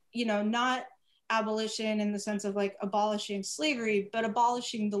 not abolition in the sense of like abolishing slavery, but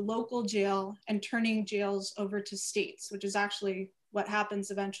abolishing the local jail and turning jails over to states, which is actually what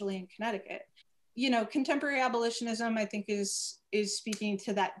happens eventually in Connecticut. Contemporary abolitionism, I think, is speaking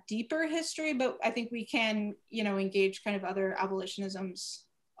to that deeper history, but I think we can, engage kind of other abolitionisms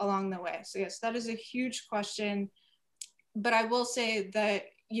along the way. So yes, that is a huge question. But I will say that,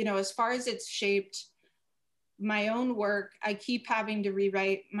 as far as it's shaped my own work, I keep having to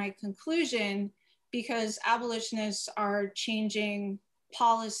rewrite my conclusion, because abolitionists are changing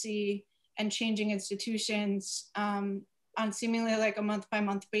policy and changing institutions on seemingly like a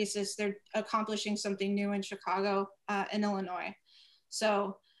month-by-month basis. They're accomplishing something new in Chicago and Illinois.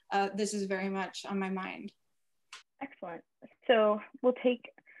 So this is very much on my mind. Excellent. So we'll take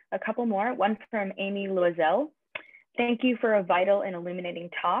a couple more. One from Amy Loisel. Thank you for a vital and illuminating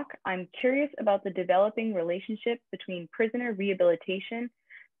talk. I'm curious about the developing relationship between prisoner rehabilitation,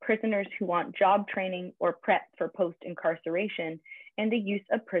 prisoners who want job training or prep for post-incarceration, and the use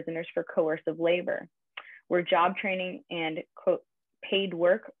of prisoners for coercive labor. Were job training and, quote, paid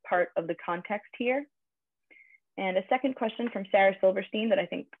work part of the context here? And a second question from Sarah Silverstein that I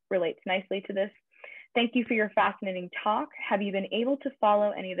think relates nicely to this. Thank you for your fascinating talk. Have you been able to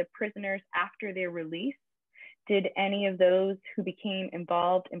follow any of the prisoners after their release? Did any of those who became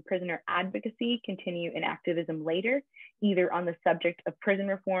involved in prisoner advocacy continue in activism later, either on the subject of prison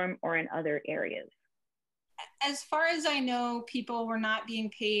reform or in other areas? As far as I know, people were not being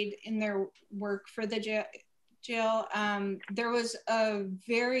paid in their work for the jail. There was a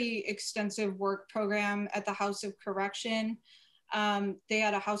very extensive work program at the House of Correction. They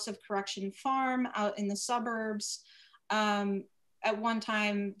had a House of Correction farm out in the suburbs. At one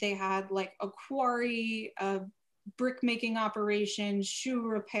time, they had like a quarry, a brick making operation, shoe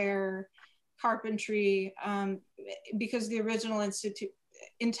repair, carpentry, because the original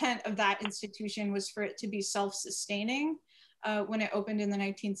intent of that institution was for it to be self-sustaining when it opened in the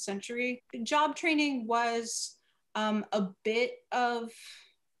 19th century. Job training was a bit of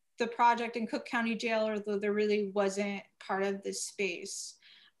the project in Cook County Jail, although there really wasn't part of this space.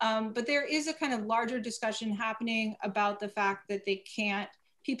 But there is a kind of larger discussion happening about the fact that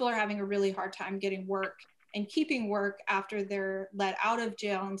people are having a really hard time getting work and keeping work after they're let out of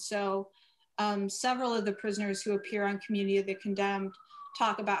jail. And so several of the prisoners who appear on Community of the Condemned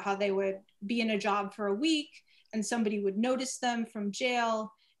talk about how they would be in a job for a week and somebody would notice them from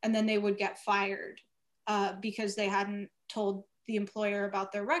jail and then they would get fired because they hadn't told the employer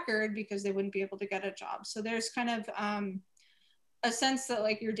about their record because they wouldn't be able to get a job. So there's kind of a sense that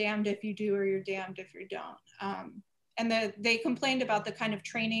like you're damned if you do or you're damned if you don't. And they complained about the kind of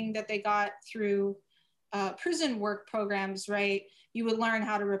training that they got through prison work programs, right? You would learn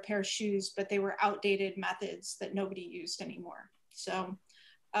how to repair shoes, but they were outdated methods that nobody used anymore. So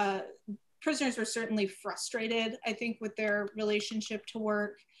prisoners were certainly frustrated, I think, with their relationship to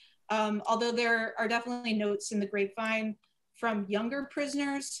work. Although there are definitely notes in the grapevine from younger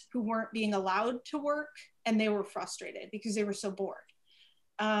prisoners who weren't being allowed to work, and they were frustrated because they were so bored.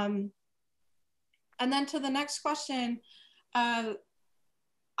 And then to the next question, I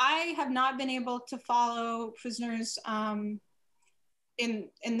have not been able to follow prisoners in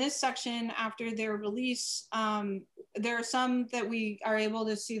this section after their release. There are some that we are able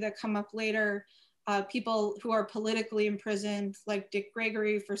to see that come up later, people who are politically imprisoned, like Dick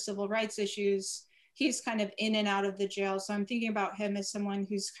Gregory for civil rights issues. He's kind of in and out of the jail. So I'm thinking about him as someone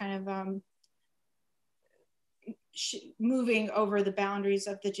who's kind of moving over the boundaries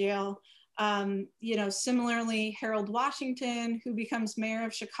of the jail. You know, similarly, Harold Washington, who becomes mayor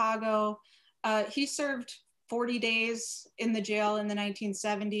of Chicago, he served 40 days in the jail in the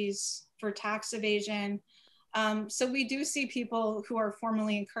 1970s for tax evasion. So we do see people who are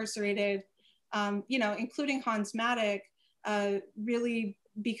formerly incarcerated, you know, including Hans Maddock, really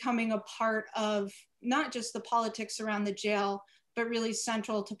becoming a part of not just the politics around the jail, but really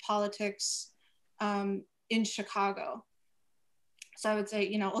central to politics in Chicago. So I would say,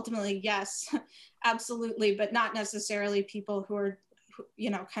 you know, ultimately, yes, absolutely, but not necessarily people who are,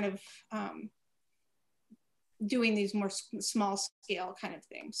 you know, kind of doing these more small scale kind of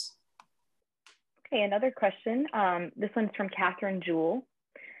things. Okay, another question. This one's from Catherine Jewell.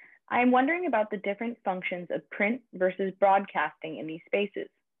 I'm wondering about the different functions of print versus broadcasting in these spaces.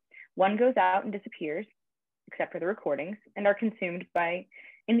 One goes out and disappears, except for the recordings, and are consumed by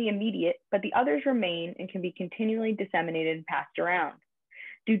in the immediate, but the others remain and can be continually disseminated and passed around.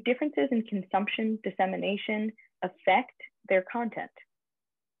 Do differences in consumption, dissemination affect their content?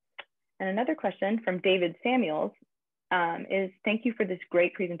 And another question from David Samuels is, thank you for this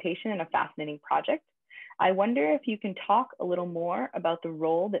great presentation and a fascinating project. I wonder if you can talk a little more about the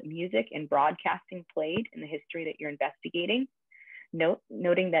role that music and broadcasting played in the history that you're investigating.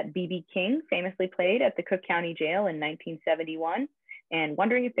 Noting that B.B. King famously played at the Cook County Jail in 1971, and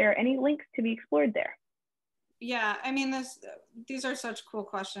wondering if there are any links to be explored there. Yeah, I mean, these are such cool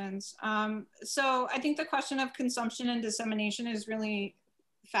questions. So I think the question of consumption and dissemination is really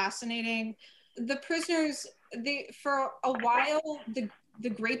fascinating. The prisoners, for a while, the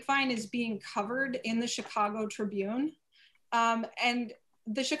grapevine is being covered in the Chicago Tribune. And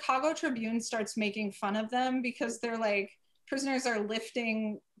the Chicago Tribune starts making fun of them because they're like, prisoners are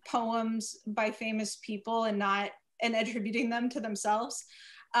lifting poems by famous people and attributing them to themselves.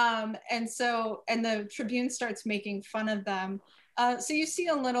 And the Tribune starts making fun of them. So you see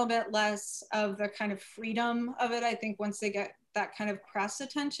a little bit less of the kind of freedom of it, I think, once they get that kind of press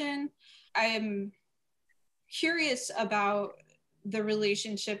attention. I am curious about the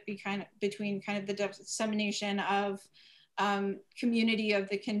relationship between kind of the dissemination of community of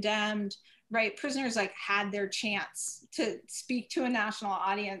the condemned, right? Prisoners like had their chance to speak to a national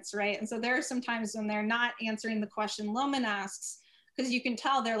audience, right? And so there are some times when they're not answering the question Lohman asks, because you can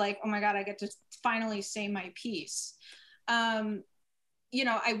tell they're like, oh my God, I get to finally say my piece. You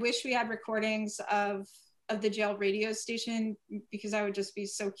know, I wish we had recordings of the jail radio station, because I would just be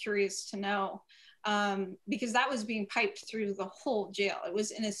so curious to know, because that was being piped through the whole jail. It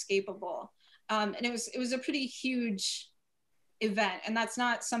was inescapable. And it was a pretty huge event. And that's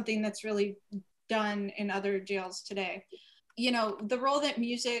not something that's really done in other jails today. You know, the role that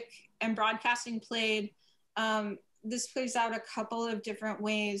music and broadcasting played, this plays out a couple of different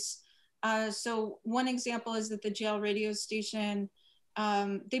ways. So one example is that the jail radio station,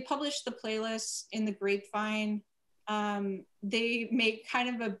 they publish the playlists in the grapevine. They make kind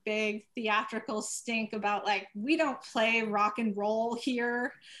of a big theatrical stink about like, we don't play rock and roll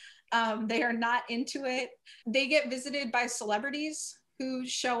here. They are not into it. They get visited by celebrities who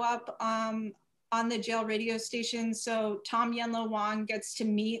show up on the jail radio station. So Tom Yenlo Wang gets to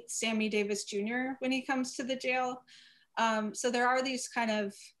meet Sammy Davis Jr. when he comes to the jail. So there are these kind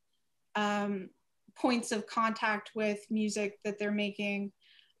of points of contact with music that they're making.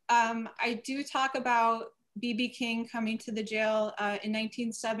 I do talk about B.B. King coming to the jail in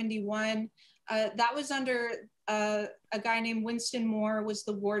 1971. That was under a guy named Winston Moore was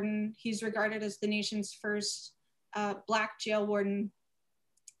the warden. He's regarded as the nation's first Black jail warden.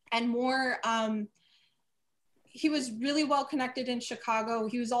 And Moore, he was really well connected in Chicago.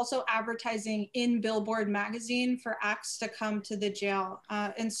 He was also advertising in Billboard magazine for acts to come to the jail.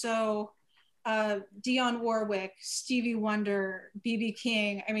 And so Dionne Warwick, Stevie Wonder, B.B.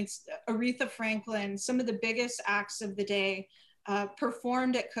 King, I mean, Aretha Franklin, some of the biggest acts of the day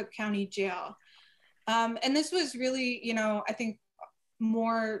performed at Cook County Jail. And this was really, you know, I think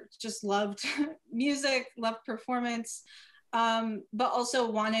more just loved music, loved performance, but also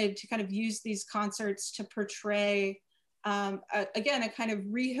wanted to kind of use these concerts to portray, again, a kind of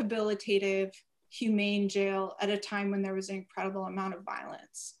rehabilitative, humane jail at a time when there was an incredible amount of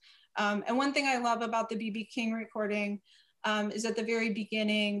violence. And one thing I love about the B.B. King recording is at the very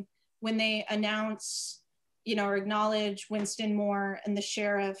beginning, when they announce, you know, or acknowledge Winston Moore and the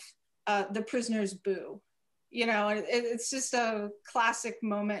sheriff, the prisoners boo. You know, it's just a classic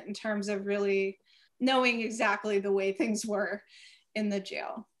moment in terms of really knowing exactly the way things were in the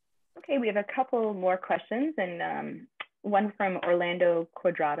jail. Okay, we have a couple more questions, and one from Orlando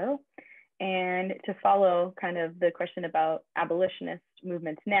Quadrado. And to follow kind of the question about abolitionist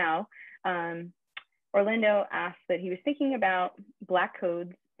movements now, Orlando asked that he was thinking about Black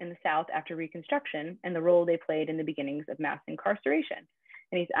codes in the South after Reconstruction and the role they played in the beginnings of mass incarceration.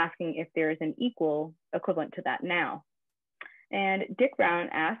 And he's asking if there is an equal equivalent to that now. And Dick Brown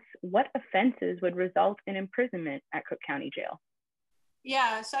asks, what offenses would result in imprisonment at Cook County Jail?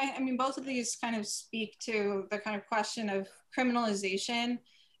 Yeah, so I mean, both of these kind of speak to the kind of question of criminalization.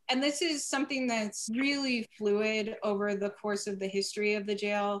 And this is something that's really fluid over the course of the history of the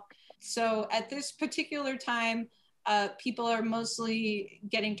jail. So at this particular time, people are mostly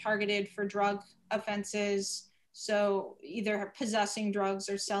getting targeted for drug offenses. So either possessing drugs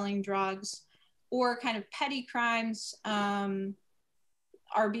or selling drugs, or kind of petty crimes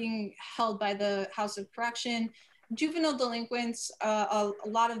are being held by the House of Correction. Juvenile delinquents, a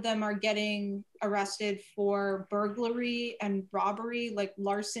lot of them are getting arrested for burglary and robbery. Like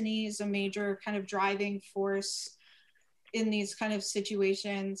larceny is a major kind of driving force in these kind of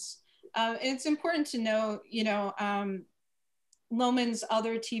situations. And it's important to know, you know, Lohman's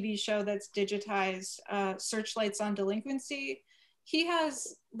other TV show that's digitized, Searchlights on Delinquency, he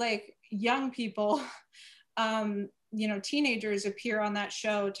has like young people, you know, teenagers appear on that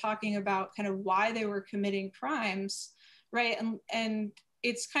show talking about kind of why they were committing crimes, right? And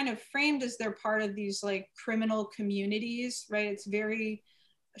it's kind of framed as they're part of these like criminal communities, right? It's very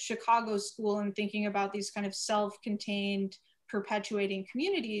Chicago school and thinking about these kind of self-contained, perpetuating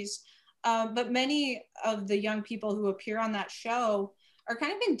communities. But many of the young people who appear on that show are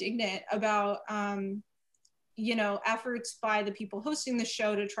kind of indignant about, you know, efforts by the people hosting the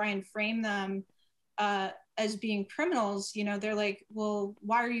show to try and frame them as being criminals. You know, they're like, well,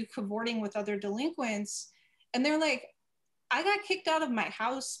 why are you cavorting with other delinquents? And they're like, I got kicked out of my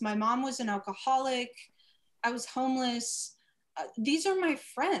house. My mom was an alcoholic. I was homeless. These are my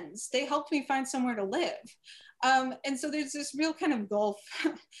friends. They helped me find somewhere to live. And so there's this real kind of gulf,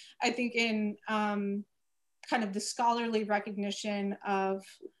 I think, in kind of the scholarly recognition of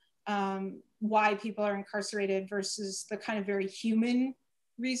why people are incarcerated versus the kind of very human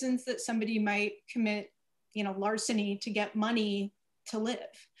reasons that somebody might commit, you know, larceny to get money to live.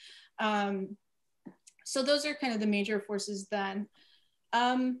 So those are kind of the major forces then.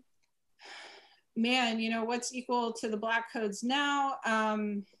 Man, you know, what's equal to the Black codes now?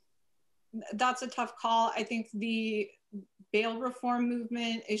 That's a tough call. I think the bail reform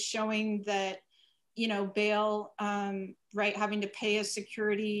movement is showing that, you know, bail, right, having to pay a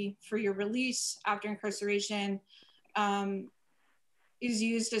security for your release after incarceration is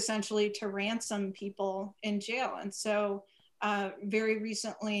used essentially to ransom people in jail. And so very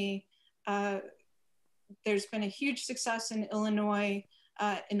recently, there's been a huge success in Illinois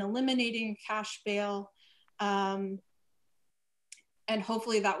in eliminating cash bail. And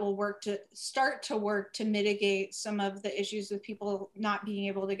hopefully that will start to work to mitigate some of the issues with people not being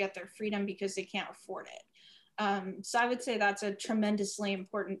able to get their freedom because they can't afford it. So I would say that's a tremendously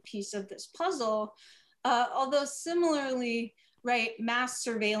important piece of this puzzle. Although similarly, right, mass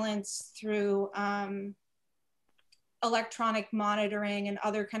surveillance through electronic monitoring and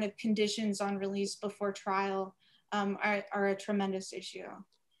other kind of conditions on release before trial are a tremendous issue.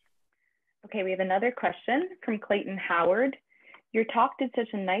 Okay, we have another question from Clayton Howard. Your talk did such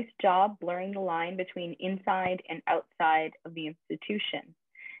a nice job blurring the line between inside and outside of the institution.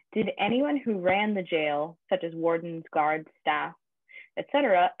 Did anyone who ran the jail, such as wardens, guards, staff,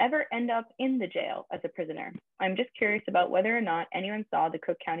 etc., ever end up in the jail as a prisoner? I'm just curious about whether or not anyone saw the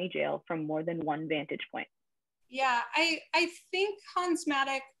Cook County Jail from more than one vantage point. Yeah, I think Hans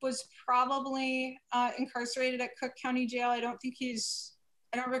Maddock was probably incarcerated at Cook County Jail. I don't think he's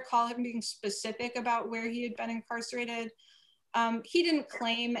I don't recall him being specific about where he had been incarcerated. He didn't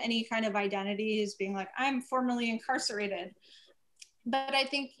claim any kind of identity as being like, I'm formerly incarcerated. But I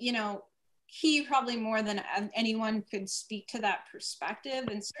think, you know, he probably more than anyone could speak to that perspective.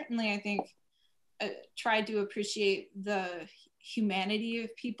 And certainly I think tried to appreciate the humanity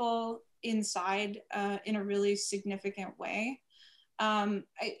of people inside in a really significant way.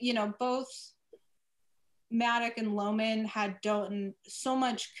 You know, both Maddock and Lohman had done so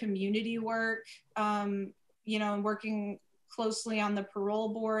much community work, you know, working closely on the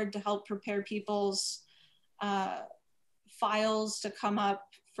parole board to help prepare people's files to come up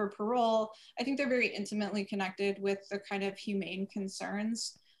for parole. I think they're very intimately connected with the kind of humane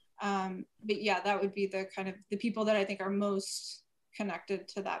concerns. But yeah, that would be the kind of the people that I think are most connected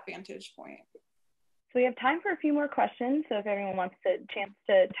to that vantage point. So we have time for a few more questions. So if everyone wants a chance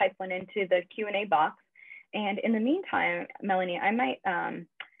to type one into the Q&A box. And in the meantime, Melanie, I might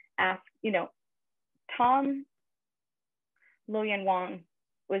ask, you know, Tom Lo Yan Wang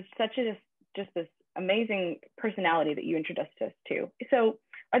was such a just this amazing personality that you introduced us to. So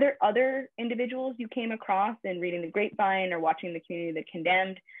are there other individuals you came across in reading The Grapevine or watching The Community That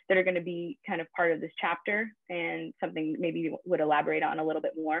Condemned that are going to be kind of part of this chapter, and something maybe you would elaborate on a little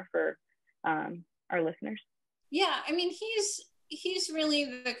bit more for our listeners? Yeah, I mean, he's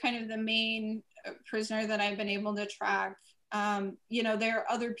really the kind of the main prisoner that I've been able to track. You know, there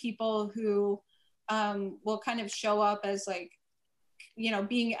are other people who will kind of show up as like, you know,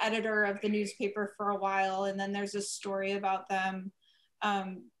 being editor of the newspaper for a while, and then there's a story about them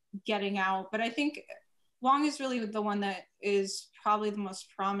getting out. But I think Wong is really the one that is probably the most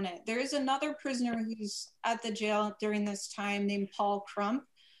prominent. There is another prisoner who's at the jail during this time named Paul Crump,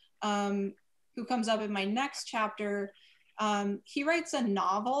 who comes up in my next chapter. He writes a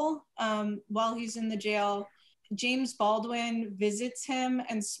novel while he's in the jail. James Baldwin visits him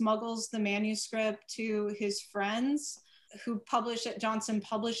and smuggles the manuscript to his friends who publish at Johnson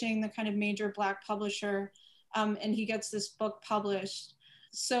Publishing, the kind of major Black publisher, and he gets this book published.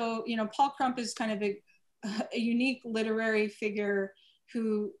 So, you know, Paul Crump is kind of a unique literary figure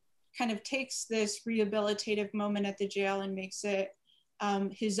who kind of takes this rehabilitative moment at the jail and makes it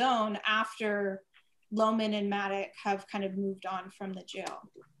his own after Lohman and Maddock have kind of moved on from the jail.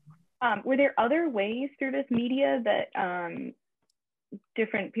 Were there other ways through this media that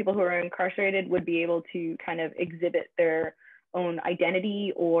different people who are incarcerated would be able to kind of exhibit their own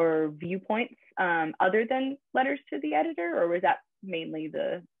identity or viewpoints other than letters to the editor, or was that mainly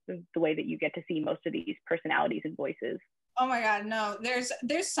the way that you get to see most of these personalities and voices? Oh my God, no,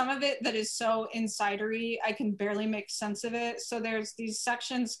 there's some of it that is so insidery, I can barely make sense of it. So there's these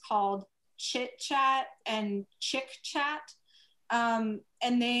sections called Chit Chat and Chick Chat. And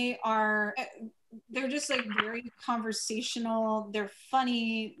they're just like very conversational. They're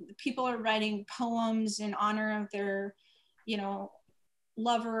funny. People are writing poems in honor of their, you know,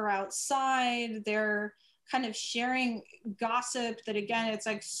 lover outside. They're kind of sharing gossip that, again, it's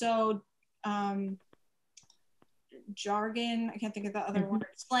like so jargon. I can't think of the other word.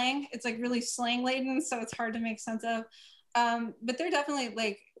 Slang. It's like really slang laden, so it's hard to make sense of. But they're definitely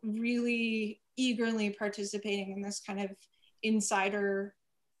like really eagerly participating in this kind of insider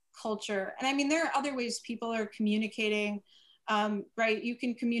culture. And I mean, there are other ways people are communicating, right? You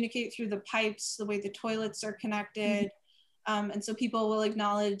can communicate through the pipes, the way the toilets are connected. And so people will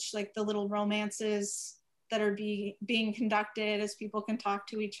acknowledge like the little romances that are being conducted as people can talk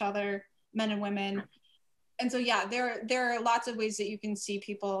to each other, men and women. And so, yeah, there are lots of ways that you can see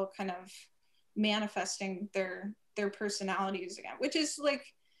people kind of manifesting their personalities again, which is like,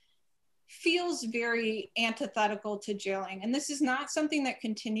 feels very antithetical to jailing. And this is not something that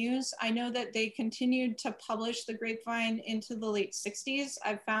continues. I know that they continued to publish The Grapevine into the late 60s.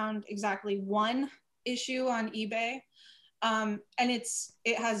 I've found exactly one issue on eBay. And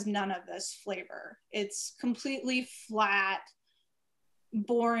it has none of this flavor. It's completely flat,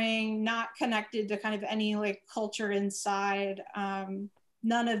 boring, not connected to kind of any like culture inside.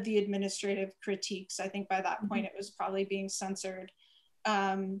 None of the administrative critiques. I think by that point it was probably being censored.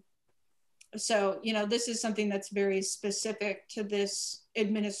 So, you know, this is something that's very specific to this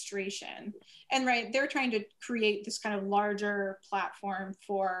administration. And right, they're trying to create this kind of larger platform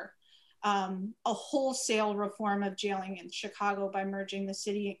for a wholesale reform of jailing in Chicago by merging the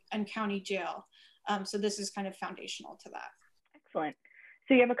city and county jail. So this is kind of foundational to that. Excellent.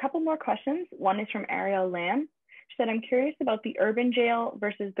 So you have a couple more questions. One is from Ariel Lamb. She said, I'm curious about the urban jail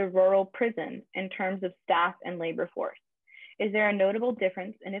versus the rural prison in terms of staff and labor force. Is there a notable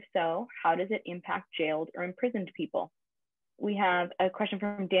difference? And if so, how does it impact jailed or imprisoned people? We have a question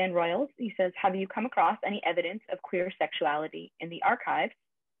from Dan Royals. He says, have you come across any evidence of queer sexuality in the archives?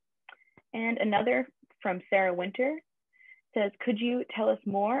 And another from Sarah Winter says, could you tell us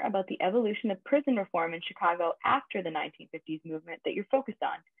more about the evolution of prison reform in Chicago after the 1950s movement that you're focused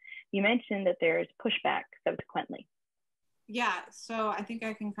on? You mentioned that there's pushback subsequently. Yeah, so I think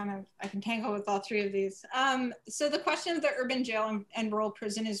I can tangle with all three of these. So the question of the urban jail and rural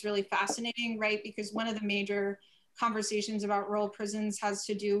prison is really fascinating, right? Because one of the major conversations about rural prisons has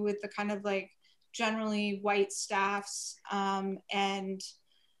to do with the kind of like generally white staffs and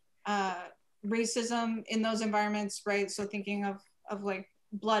racism in those environments, right? So thinking of like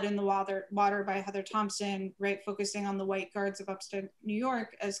Blood in the Water by Heather Thompson, right? Focusing on the white guards of upstate New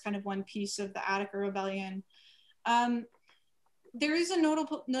York as kind of one piece of the Attica Rebellion. There is a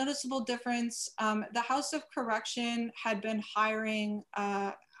noticeable difference. The House of Correction had been hiring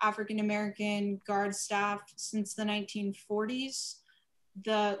African-American guard staff since the 1940s.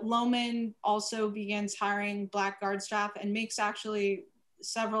 The Loman also begins hiring Black guard staff and makes actually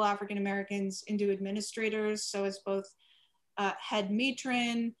several African-Americans into administrators. So as both head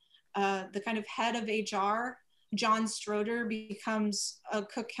matron, the kind of head of HR. John Stroder becomes a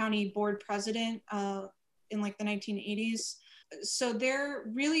Cook County board president in like the 1980s. So they're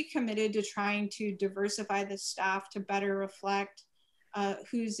really committed to trying to diversify the staff to better reflect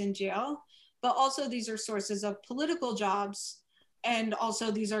who's in jail. But also these are sources of political jobs. And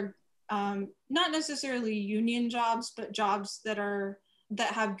also these are not necessarily union jobs, but jobs that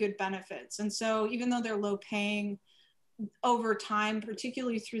have good benefits. And so even though they're low paying, over time,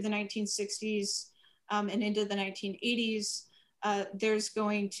 particularly through the 1960s and into the 1980s, there's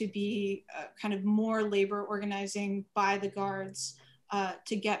going to be kind of more labor organizing by the guards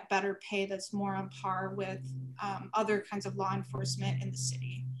to get better pay that's more on par with other kinds of law enforcement in the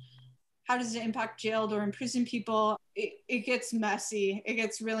city. How does it impact jailed or imprisoned people? It gets messy. It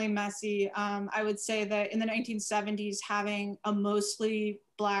gets really messy. I would say that in the 1970s, having a mostly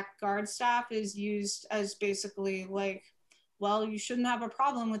Black guard staff is used as basically like, well, you shouldn't have a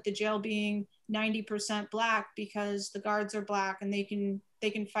problem with the jail being 90% Black because the guards are Black and they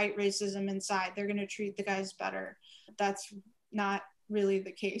can fight racism inside. They're going to treat the guys better. That's not really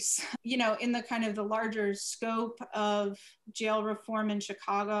the case. You know, in the kind of the larger scope of jail reform in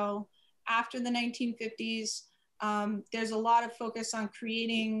Chicago after the 1950s, there's a lot of focus on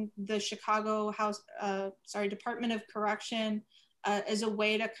creating the Chicago Department of Correction as a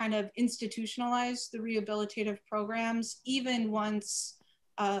way to kind of institutionalize the rehabilitative programs, even once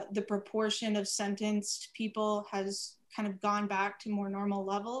the proportion of sentenced people has kind of gone back to more normal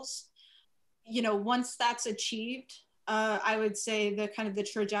levels. You know, once that's achieved, I would say the kind of the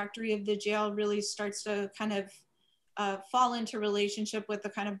trajectory of the jail really starts to kind of fall into relationship with the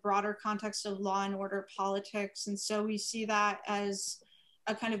kind of broader context of law and order politics. And so we see that as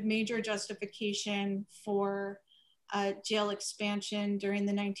a kind of major justification for jail expansion during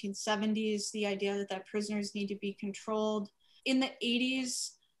the 1970s, the idea that prisoners need to be controlled. In the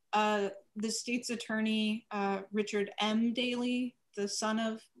 80s, the state's attorney, Richard M. Daley, the son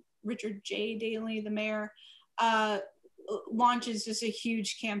of Richard J. Daley, the mayor, launches just a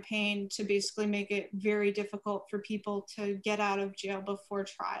huge campaign to basically make it very difficult for people to get out of jail before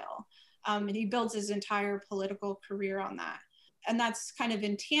trial. And he builds his entire political career on that. And that's kind of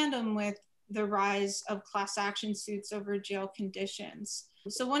in tandem with the rise of class action suits over jail conditions.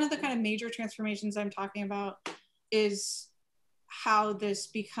 So one of the kind of major transformations I'm talking about is how this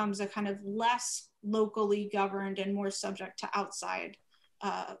becomes a kind of less locally governed and more subject to outside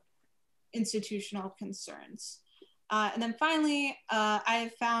institutional concerns. And then finally, I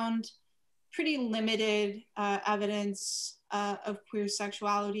have found pretty limited evidence of queer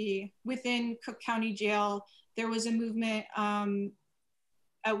sexuality within Cook County Jail. There was a movement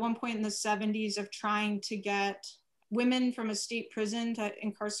at one point in the 70s of trying to get women from a state prison to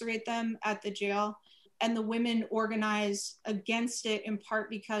incarcerate them at the jail. And the women organized against it in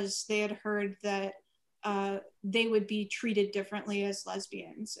part because they had heard that they would be treated differently as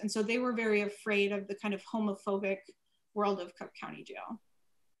lesbians. And so they were very afraid of the kind of homophobic world of Cook County Jail.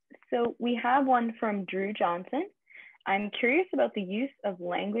 So we have one from Drew Johnson. I'm curious about the use of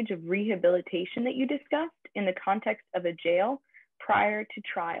language of rehabilitation that you discussed in the context of a jail prior to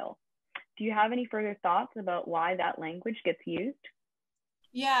trial. Do you have any further thoughts about why that language gets used?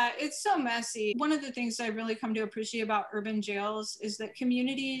 Yeah, it's so messy. One of the things I really come to appreciate about urban jails is that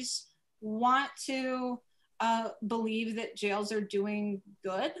communities want to believe that jails are doing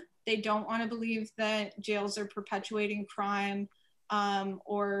good. They don't want to believe that jails are perpetuating crime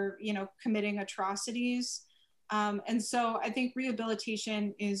or, you know, committing atrocities. And so I think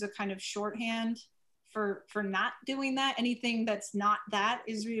rehabilitation is a kind of shorthand for not doing that. Anything that's not that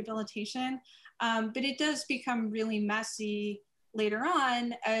is rehabilitation. But it does become really messy later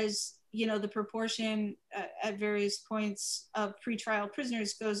on as, you know, the proportion at various points of pretrial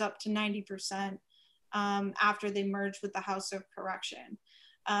prisoners goes up to 90% after they merge with the House of Correction.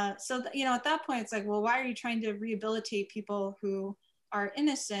 You know, at that point, it's like, well, why are you trying to rehabilitate people who are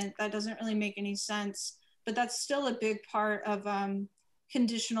innocent? That doesn't really make any sense. But that's still a big part of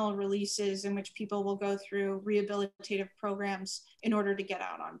conditional releases in which people will go through rehabilitative programs in order to get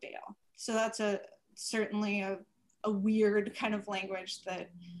out on bail. So that's certainly a weird kind of language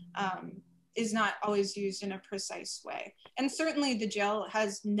that is not always used in a precise way. And certainly the jail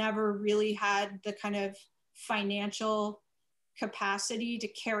has never really had the kind of financial capacity to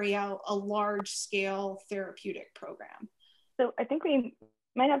carry out a large scale therapeutic program. So I think we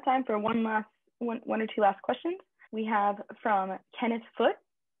might have time for one or two last questions. We have from Kenneth Foote,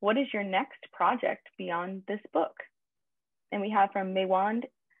 what is your next project beyond this book? And we have from Mewand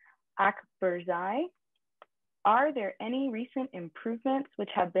Akberzai, are there any recent improvements which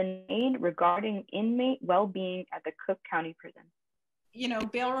have been made regarding inmate well-being at the Cook County Prison? You know,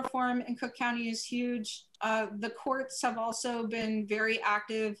 bail reform in Cook County is huge. The courts have also been very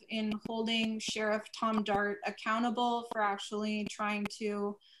active in holding Sheriff Tom Dart accountable for actually trying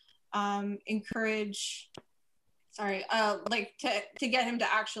to encourage, to get him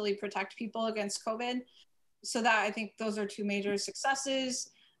to actually protect people against COVID. So that, I think those are two major successes.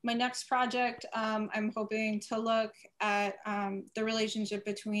 My next project, I'm hoping to look at the relationship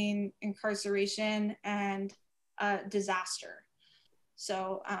between incarceration and disaster.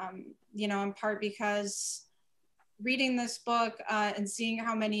 So, you know, in part because reading this book and seeing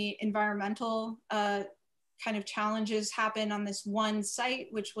how many environmental kind of challenges happen on this one site,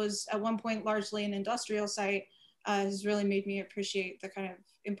 which was at one point largely an industrial site, has really made me appreciate the kind of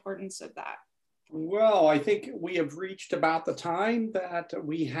importance of that. Well, I think we have reached about the time that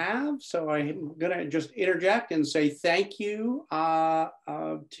we have. So I'm going to just interject and say thank you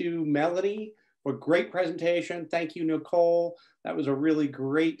to Melanie for a great presentation. Thank you, Nicole. That was a really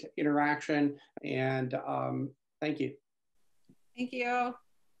great interaction. And thank you. Thank you.